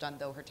get this done,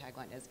 though her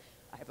tagline is,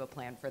 I have a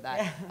plan for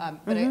that.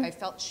 But I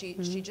felt she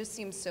just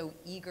seems so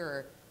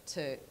eager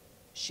to,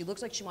 she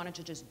looks like she wanted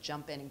to just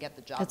jump in and get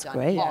the job done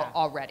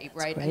already,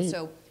 right? And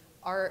so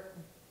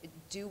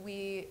do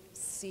we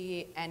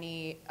see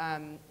any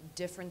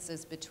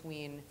differences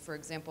between, for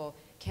example,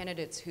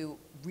 candidates who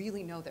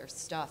really know their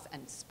stuff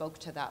and spoke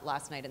to that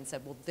last night and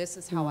said, well, this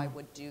is how I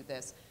would do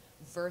this,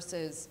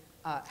 versus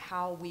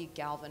how we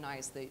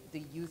galvanize the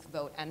youth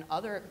vote and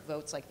other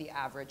votes like the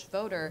average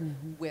voter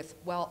with,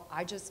 well,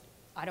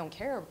 I don't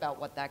care about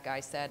what that guy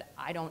said.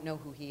 I don't know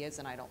who he is,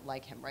 and I don't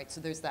like him, right?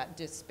 So there's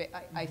that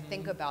I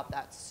think about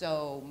that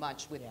so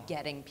much with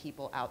getting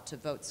people out to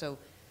vote. So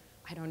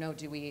I don't know,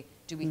 do we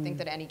think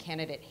that any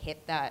candidate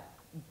hit that,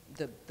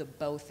 the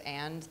both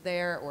and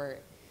there, or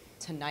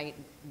tonight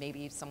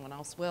maybe someone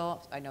else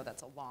will? I know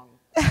that's a long,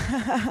 so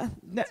I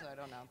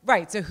don't know.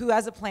 Right, so who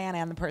has a plan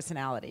and the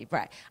personality,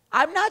 right.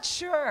 I'm not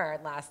sure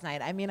last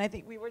night. I mean, I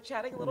think we were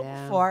chatting a little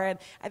before, and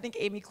I think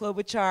Amy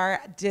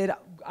Klobuchar did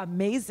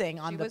amazing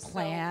on the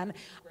plan.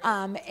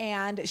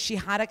 And she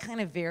had a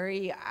kind of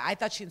I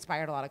thought she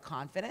inspired a lot of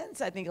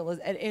confidence. I think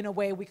in a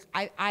way,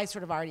 I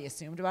sort of already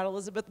assumed about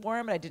Elizabeth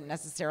Warren, but I didn't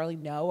necessarily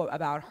know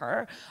about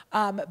her.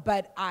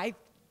 But I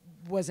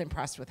was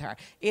impressed with her.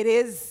 It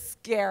is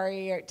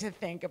scary to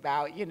think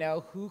about,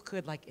 who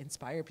could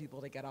inspire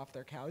people to get off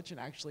their couch and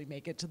actually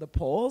make it to the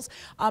polls.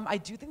 I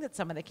do think that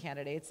some of the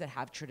candidates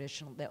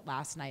that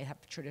last night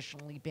have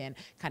traditionally been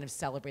kind of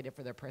celebrated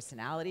for their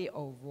personality,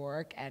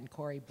 O'Rourke and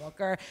Cory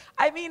Booker.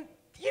 I mean,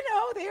 you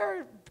know, they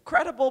are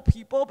credible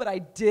people, but I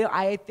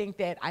think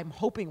that I'm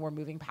hoping we're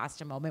moving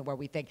past a moment where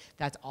we think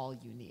that's all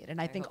you need.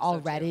 And I think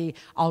hope so,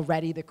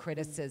 already the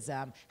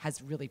criticism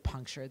has really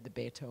punctured the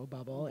Beto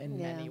bubble in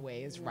many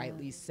ways,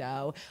 rightly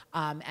so.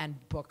 And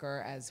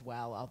Booker as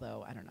well,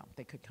 although I don't know,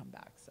 they could come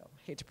back. So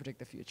I hate to predict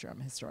the future.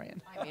 I'm a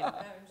historian. I mean,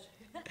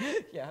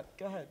 Yeah,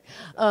 go ahead.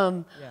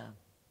 On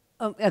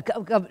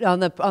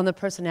the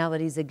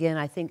personalities, again,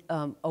 I think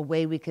a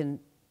way we can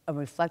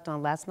reflect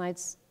on last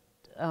night's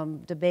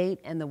debate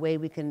and the way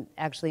we can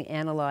actually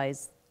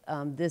analyze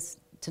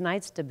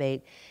tonight's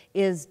debate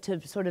is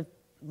to sort of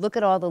look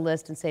at all the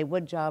list and say,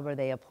 what job are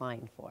they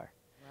applying for?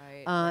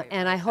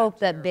 And I hope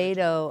that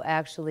Beto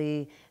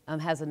actually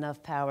has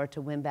enough power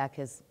to win back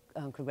his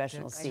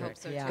congressional seat. I hope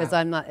so, too. Because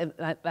I'm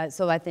not,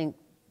 so I think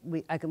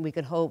we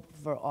could hope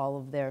for all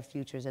of their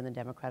futures in the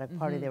Democratic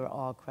Party. They were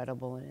all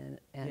credible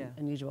and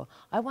unusual.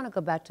 I want to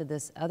go back to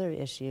this other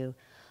issue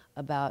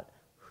about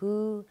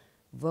who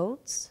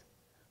votes,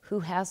 who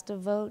has to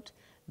vote.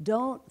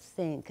 Don't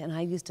think, and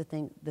I used to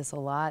think this a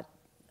lot,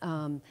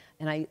 and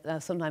I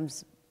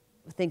sometimes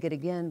think it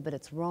again, but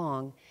it's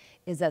wrong,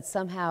 is that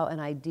somehow an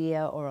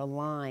idea or a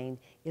line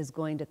is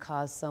going to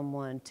cause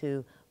someone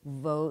to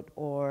vote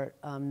or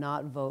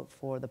not vote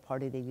for the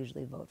party they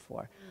usually vote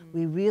for.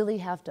 We really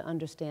have to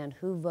understand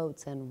who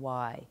votes and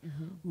why.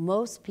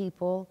 Most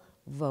people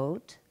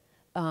vote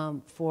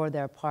for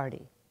their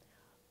party.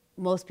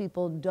 Most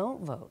people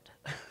don't vote.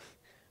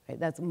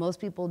 Right? Most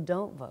people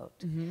don't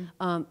vote.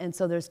 And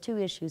so there's two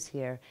issues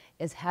here,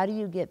 is how do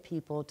you get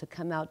people to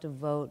come out to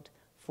vote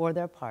for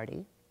their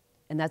party?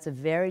 And that's a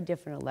very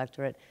different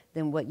electorate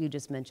than what you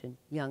just mentioned,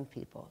 young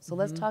people. So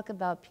let's talk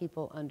about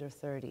people under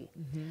 30.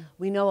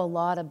 We know a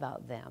lot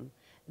about them.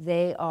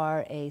 They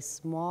are a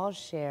small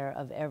share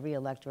of every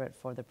electorate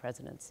for the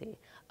presidency,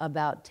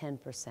 about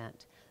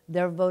 10%.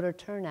 Their voter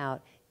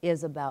turnout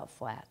is about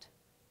flat.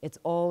 It's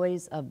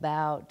always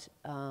about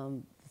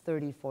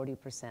 30,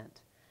 40%,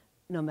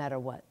 no matter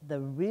what. The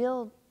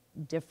real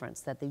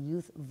difference that the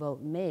youth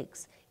vote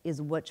makes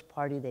is which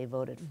party they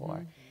voted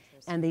for.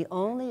 And the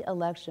only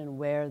election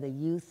where the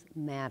youth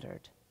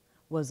mattered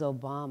was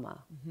Obama,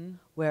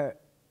 where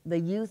the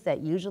youth that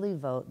usually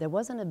vote, there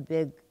wasn't a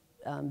big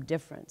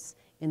difference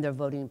in their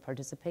voting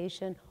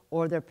participation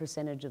or their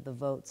percentage of the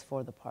votes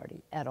for the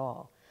party at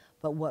all.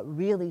 But what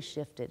really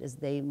shifted is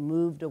they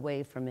moved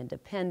away from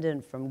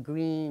independent, from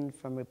Green,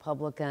 from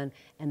Republican,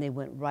 and they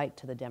went right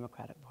to the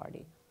Democratic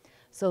Party.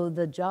 So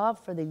the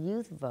job for the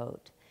youth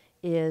vote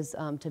is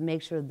to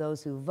make sure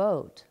those who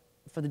vote,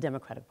 for the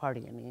Democratic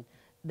Party, I mean,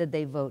 that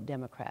they vote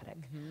Democratic.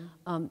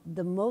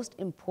 The most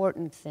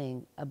important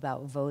thing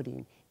about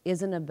voting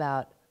isn't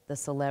about the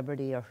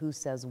celebrity or who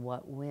says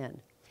what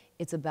when.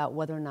 It's about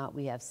whether or not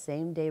we have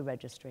same-day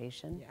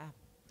registration,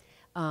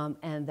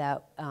 and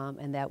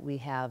that we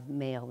have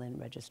mail-in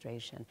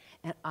registration.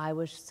 And I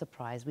was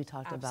surprised, we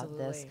talked about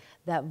this,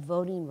 that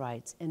voting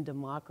rights in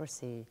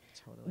democracy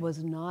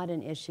was not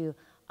an issue.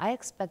 I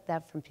expect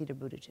that from Peter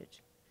Buttigieg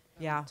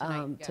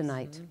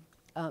tonight.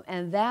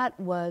 And that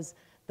was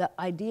the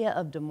idea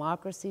of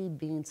democracy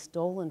being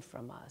stolen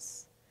from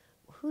us.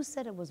 Who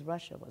said it was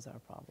Russia was our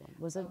problem?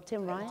 Was it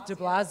Tim Ryan? De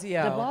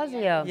Blasio. De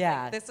Blasio.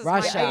 Yeah, This is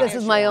Russia. This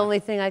is my only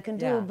thing I can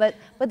do. Yeah.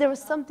 But there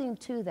was something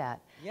to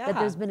that. Yeah. That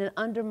there's been an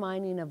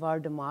undermining of our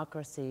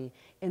democracy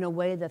in a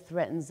way that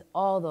threatens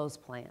all those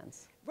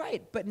plans.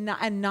 Right, but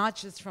not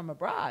just from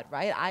abroad,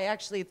 right? I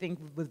actually think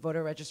with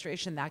voter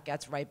registration, that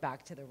gets right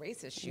back to the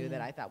race issue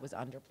that I thought was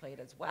underplayed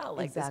as well.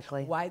 Like this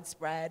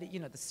widespread, you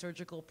know, the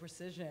surgical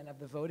precision of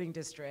the voting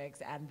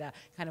districts and the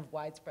kind of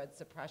widespread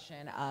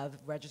suppression of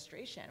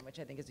registration, which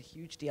I think is a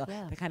huge deal.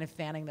 The kind of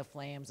fanning the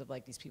flames of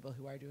like these people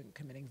who are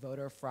committing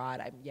voter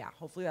fraud.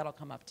 Hopefully that'll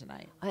come up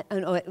tonight.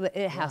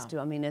 It has to.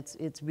 I mean,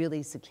 it's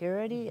really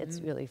security,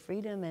 it's really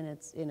freedom, and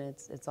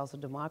it's also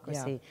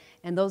democracy.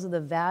 And those are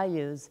the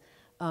values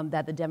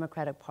that the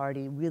Democratic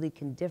Party really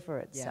can differ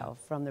itself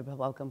from the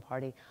Republican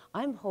Party.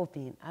 I'm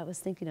hoping, I was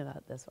thinking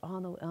about this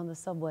on the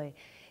subway,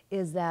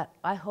 is that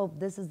I hope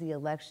this is the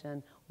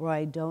election where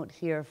I don't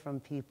hear from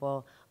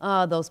people,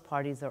 those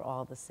parties are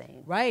all the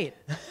same. Right.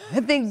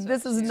 I think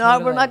this is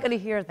not, we're not going to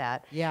hear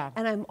that. Yeah.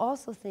 And I'm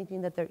also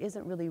thinking that there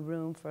isn't really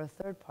room for a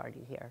third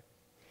party here.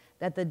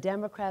 That the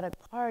Democratic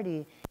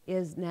Party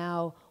is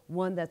now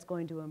one that's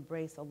going to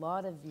embrace a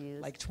lot of views.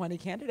 Like 20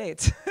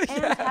 candidates.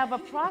 And have a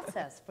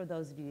process for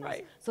those views.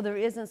 Right. So there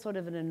isn't sort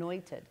of an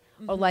anointed,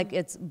 or like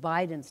it's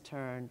Biden's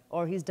turn,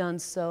 or he's done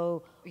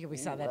so. Yeah, we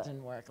saw that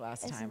didn't work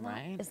last time,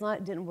 right?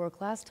 It didn't work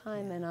last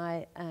time, and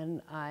I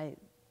am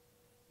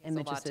There's a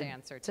lot to interested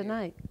answer to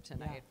tonight.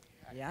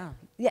 Yeah.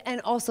 Yeah, and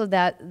also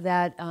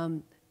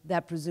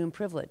that presumed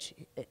privilege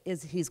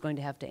is he's going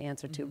to have to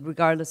answer to,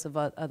 regardless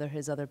of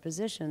his other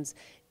positions.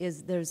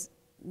 There's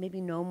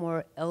maybe no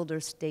more elder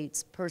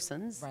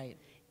statespersons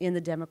in the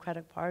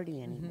Democratic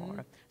Party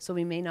anymore. So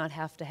we may not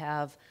have to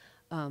have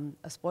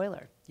a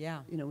spoiler.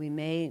 Yeah. You know, we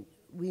may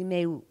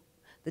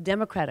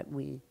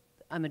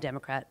I'm a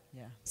Democrat,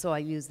 so I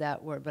use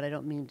that word, but I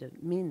don't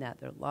mean that.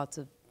 There are lots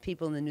of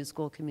people in the new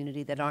school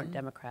community that aren't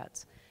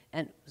Democrats,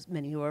 and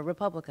many who are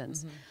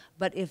Republicans.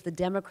 But if the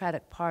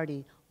Democratic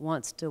Party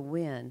wants to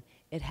win,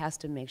 it has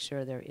to make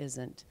sure there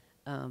isn't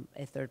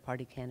a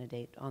third-party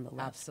candidate on the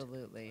left.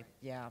 Absolutely,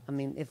 yeah. I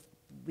mean, if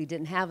we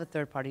didn't have a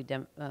third-party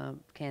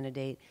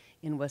candidate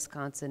in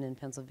Wisconsin and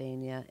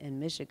Pennsylvania and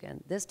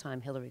Michigan, this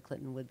time Hillary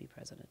Clinton would be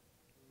president.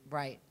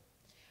 Right.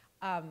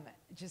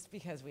 Just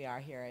because we are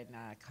here in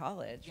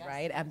college,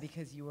 right? And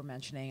because you were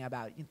mentioning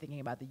about thinking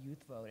about the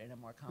youth vote in a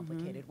more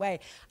complicated way.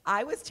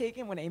 I was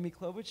taken when Amy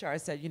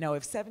Klobuchar said, you know,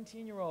 if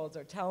 17-year-olds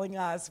are telling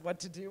us what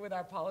to do with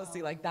our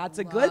policy, like that's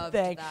a good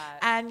thing. That.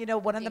 And you know,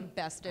 one of the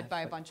bested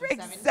by a bunch of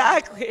 17-year-olds.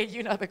 exactly,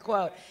 you know the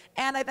quote.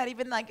 And I thought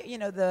even like you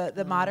know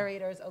the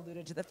moderators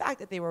alluded to the fact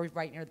that they were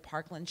right near the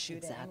Parkland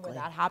shooting where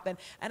that happened.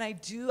 And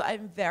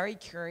I'm very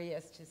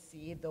curious to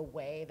see the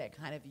way that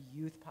kind of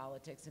youth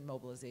politics and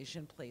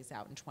mobilization plays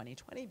out in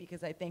 2020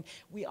 because I think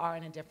we are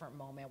in a different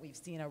moment. We've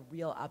seen a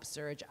real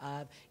upsurge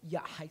of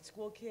high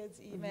school kids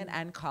even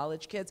and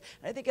college kids.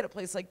 And I think at a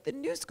place like the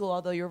New School,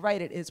 although you're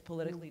right, it is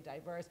politically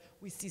diverse,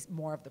 we see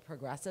more of the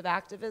progressive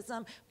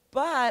activism.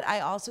 But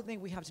I also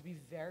think we have to be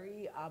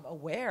very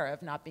aware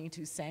of not being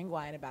too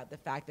sanguine about the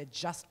fact that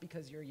just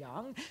because you're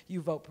young, you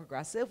vote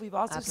progressive. We've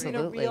also seen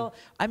a real,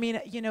 I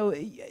mean, you know,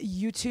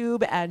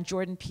 YouTube and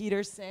Jordan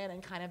Peterson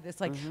and kind of this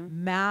like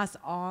mass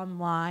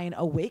online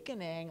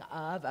awakening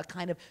of a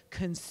kind of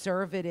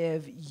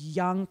conservative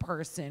young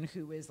person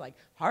who is like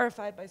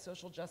horrified by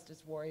social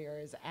justice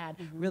warriors and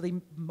really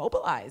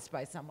mobilized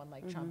by someone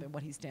like Trump and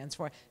what he stands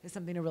for is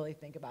something to really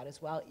think about as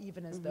well,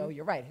 even as though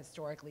you're right,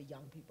 historically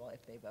young people,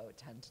 if they vote,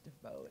 tend to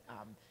vote.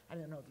 I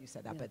don't know if you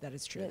said that, but that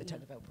is true. They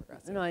tend to vote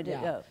progressive. No, I did.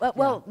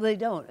 Well, they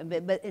don't,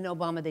 but in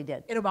Obama they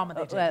did. In Obama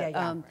they did,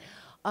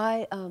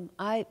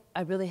 I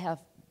really have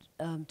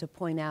to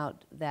point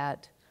out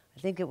that I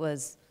think it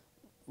was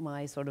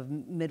my sort of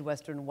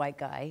Midwestern white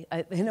guy,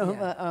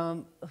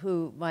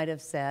 who might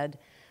have said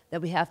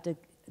that we have to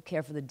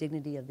care for the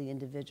dignity of the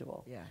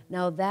individual. Yeah.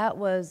 Now that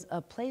was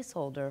a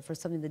placeholder for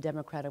something the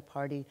Democratic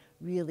Party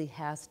really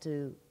has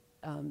to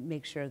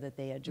make sure that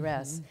they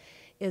address.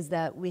 Is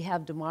that we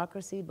have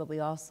democracy, but we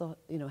also,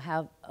 you know,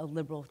 have a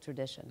liberal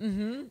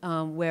tradition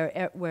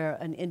where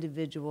an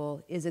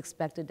individual is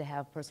expected to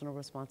have personal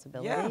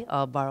responsibility. Yeah.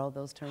 I'll borrow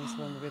those terms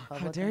from the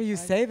Republican How dare you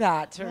Party. say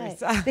that,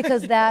 Teresa? Right.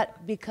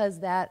 because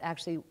that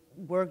actually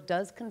work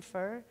does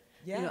confer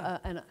you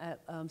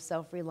know,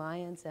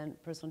 self-reliance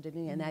and personal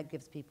dignity, and that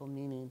gives people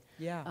meaning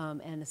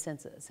and a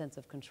sense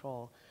of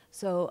control.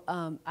 So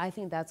I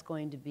think that's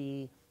going to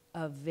be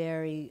a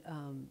very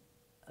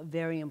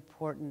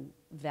important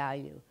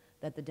value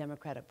that the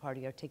Democratic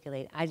Party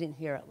articulate. I didn't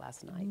hear it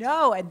last night.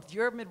 No, and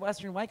you're a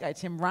Midwestern white guy,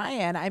 Tim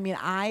Ryan. I mean,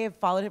 I have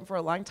followed him for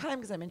a long time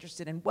because I'm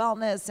interested in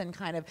wellness and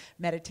kind of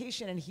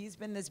meditation, and he's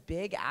been this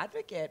big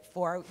advocate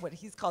for what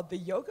he's called the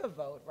yoga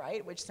vote,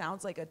 right? Which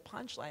sounds like a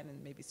punchline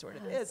and maybe sort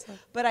of is.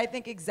 But I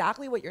think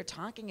exactly what you're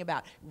talking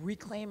about,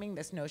 reclaiming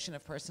this notion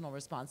of personal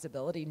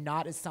responsibility,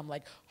 not as some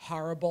like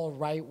horrible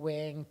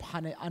right-wing,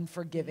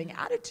 unforgiving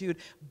attitude,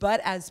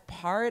 but as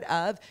part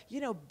of,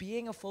 you know,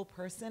 being a full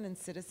person and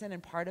citizen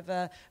and part of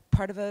a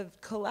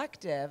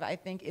collective, I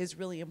think is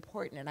really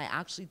important. And I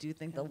actually do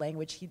think the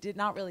language he did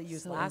not really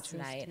use last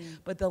night,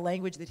 but the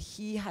language that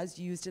he has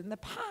used in the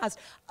past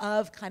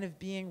of kind of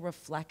being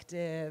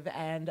reflective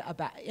and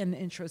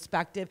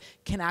introspective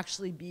can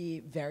actually be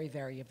very,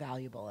 very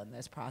valuable in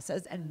this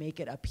process and make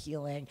it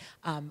appealing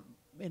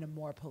in a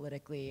more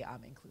politically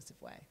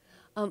inclusive way.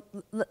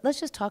 Let's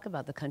just talk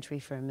about the country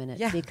for a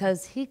minute,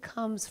 because he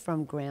comes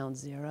from ground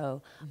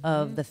zero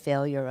of the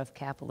failure of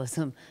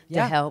capitalism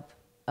to help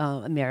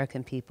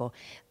American people.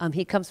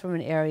 He comes from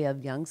an area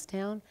of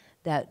Youngstown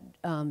that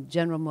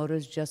General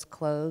Motors just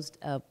closed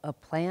a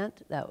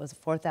plant that was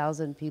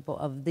 4,000 people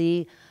of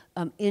the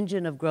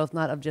engine of growth,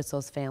 not of just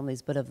those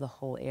families, but of the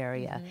whole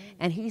area.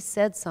 And he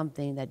said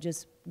something that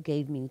just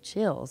gave me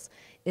chills,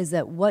 is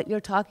that what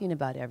you're talking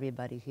about,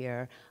 everybody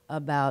here,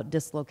 about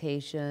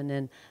dislocation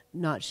and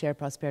not shared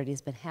prosperity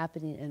has been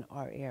happening in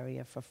our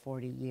area for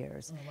 40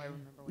 years. I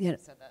remember when you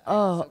said that. I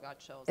also got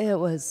chills. It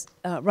was,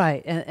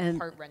 right. And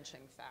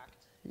heart-wrenching fact.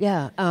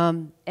 Yeah,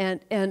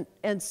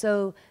 and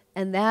so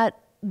that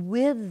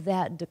with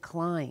that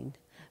decline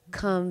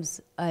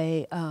comes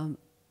an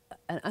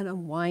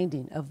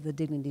unwinding of the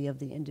dignity of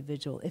the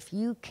individual. If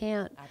you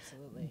can't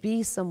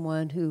be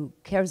someone who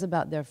cares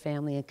about their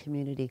family and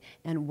community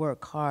and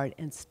work hard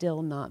and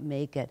still not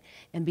make it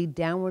and be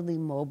downwardly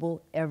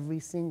mobile every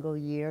single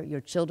year,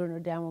 your children are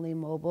downwardly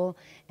mobile,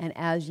 and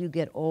as you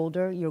get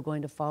older, you're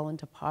going to fall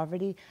into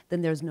poverty,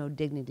 then there's no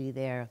dignity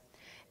there.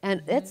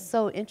 And it's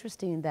so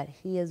interesting that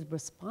his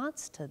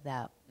response to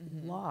that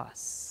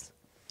loss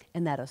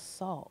and that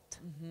assault,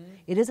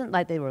 it isn't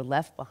like they were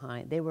left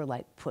behind, they were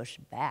like pushed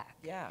back.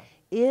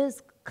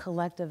 Is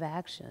collective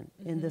action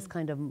in this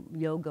kind of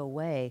yoga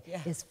way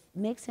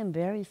makes him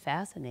very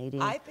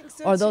fascinating. I think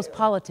so Or those too.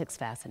 politics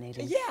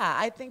fascinating. Yeah,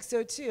 I think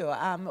so too.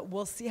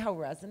 We'll see how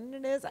resonant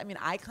it is. I mean,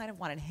 I kind of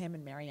wanted him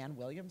and Marianne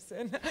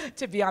Williamson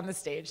to be on the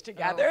stage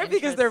together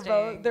because they're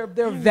both they're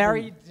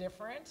very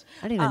different.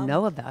 I didn't even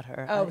know about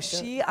her. Oh,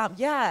 she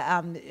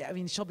I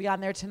mean, she'll be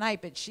on there tonight,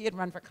 but she had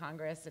run for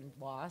Congress and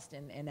lost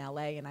in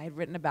LA, and I had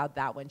written about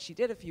that when she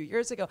did a few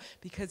years ago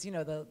because, you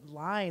know, the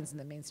lines in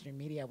the mainstream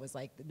media was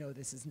like, no,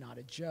 this is not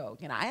a joke.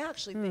 And I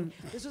actually think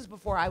this was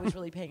before I was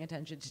really paying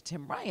attention to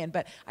Tim Ryan,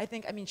 but I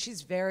think, I mean,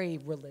 she's very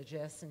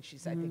religious, and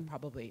she's, I think,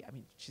 probably, I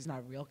mean, she's not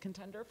a real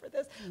contender for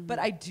this, but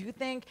I do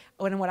think,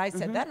 when what I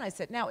said then, I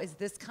said, now, is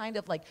this kind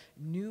of like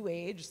new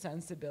age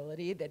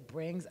sensibility that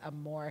brings a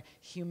more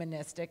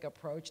humanistic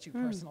approach to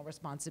personal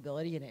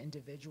responsibility and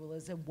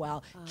individualism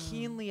while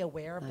keenly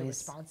aware of the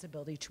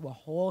responsibility to a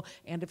whole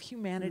and of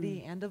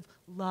humanity and of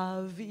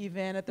love,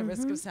 even at the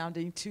risk of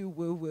sounding too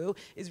woo-woo,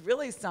 is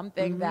really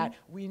something that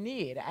we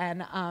need.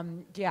 And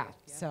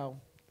so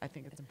I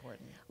think it's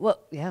important. Well,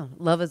 yeah,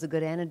 love is a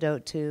good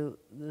antidote to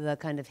the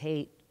kind of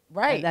hate.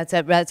 Right.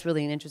 That's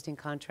really an interesting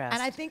contrast.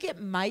 And I think it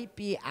might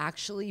be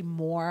actually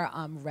more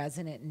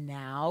resonant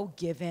now,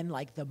 given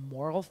like the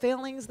moral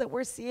failings that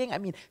we're seeing. I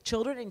mean,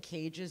 children in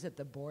cages at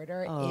the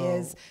border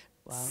is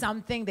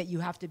something that you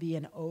have to be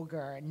an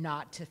ogre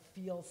not to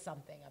feel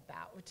something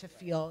about, to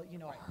feel, you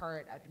know,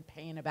 hurt and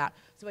pain about.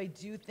 So I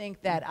do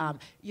think that,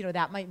 you know,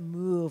 that might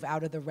move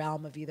out of the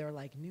realm of either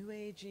like new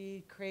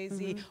agey,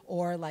 crazy,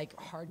 or like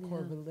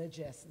hardcore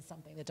religious and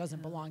something that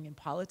doesn't belong in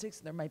politics.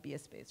 There might be a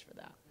space for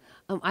that.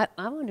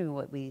 I'm wondering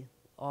what we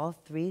all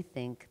three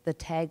think the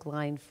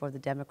tagline for the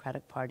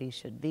Democratic Party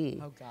should be.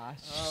 Oh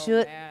gosh.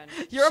 Should,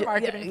 You're a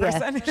marketing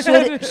person.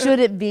 should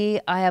it be,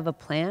 I have a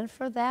plan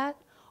for that,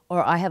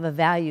 or I have a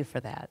value for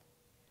that?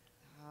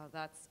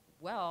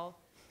 Well,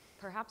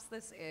 perhaps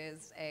this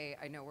is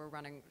I know we're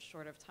running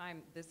short of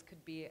time, this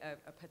could be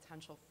a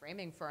potential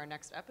framing for our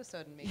next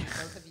episode, and maybe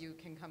both of you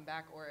can come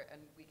back,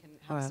 and we can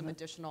have some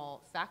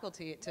additional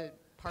faculty to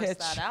parse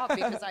that out,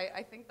 because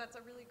I think that's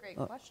a really great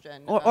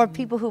question. Or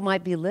people who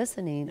might be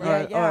listening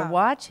or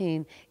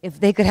watching, if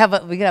they could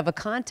have we could have a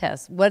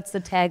contest. What's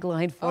the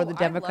tagline for the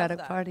Democratic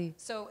Party?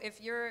 So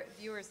if you're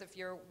viewers, if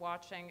you're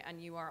watching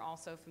and you are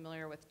also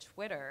familiar with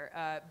Twitter,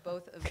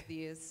 both of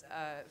these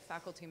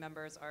faculty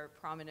members are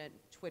prominent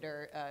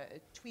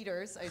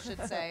tweeters, I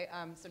should say.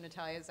 So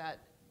Natalia's at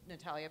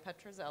Natalia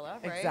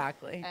Petrzela, right?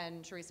 Exactly.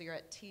 And Teresa, you're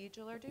at T.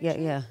 Ghilarducci?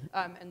 Yeah.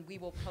 And we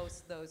will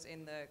post those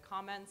in the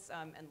comments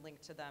and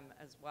link to them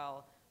as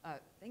well.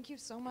 Thank you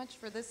so much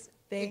for this.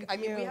 Thank I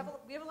mean, you. we have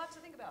a lot to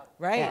think about.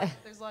 Right. Yeah.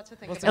 There's a lot to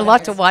think A about.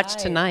 lot to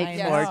watch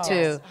tonight I for, know.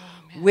 too.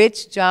 Yes.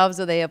 Which jobs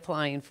are they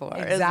applying for?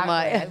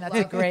 Exactly. And that's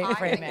a great I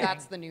framing. think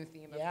that's the new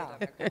theme of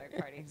the Democratic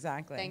Party.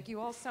 Exactly. Thank you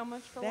all so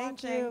much for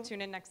Thank watching. you.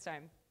 Tune in next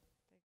time.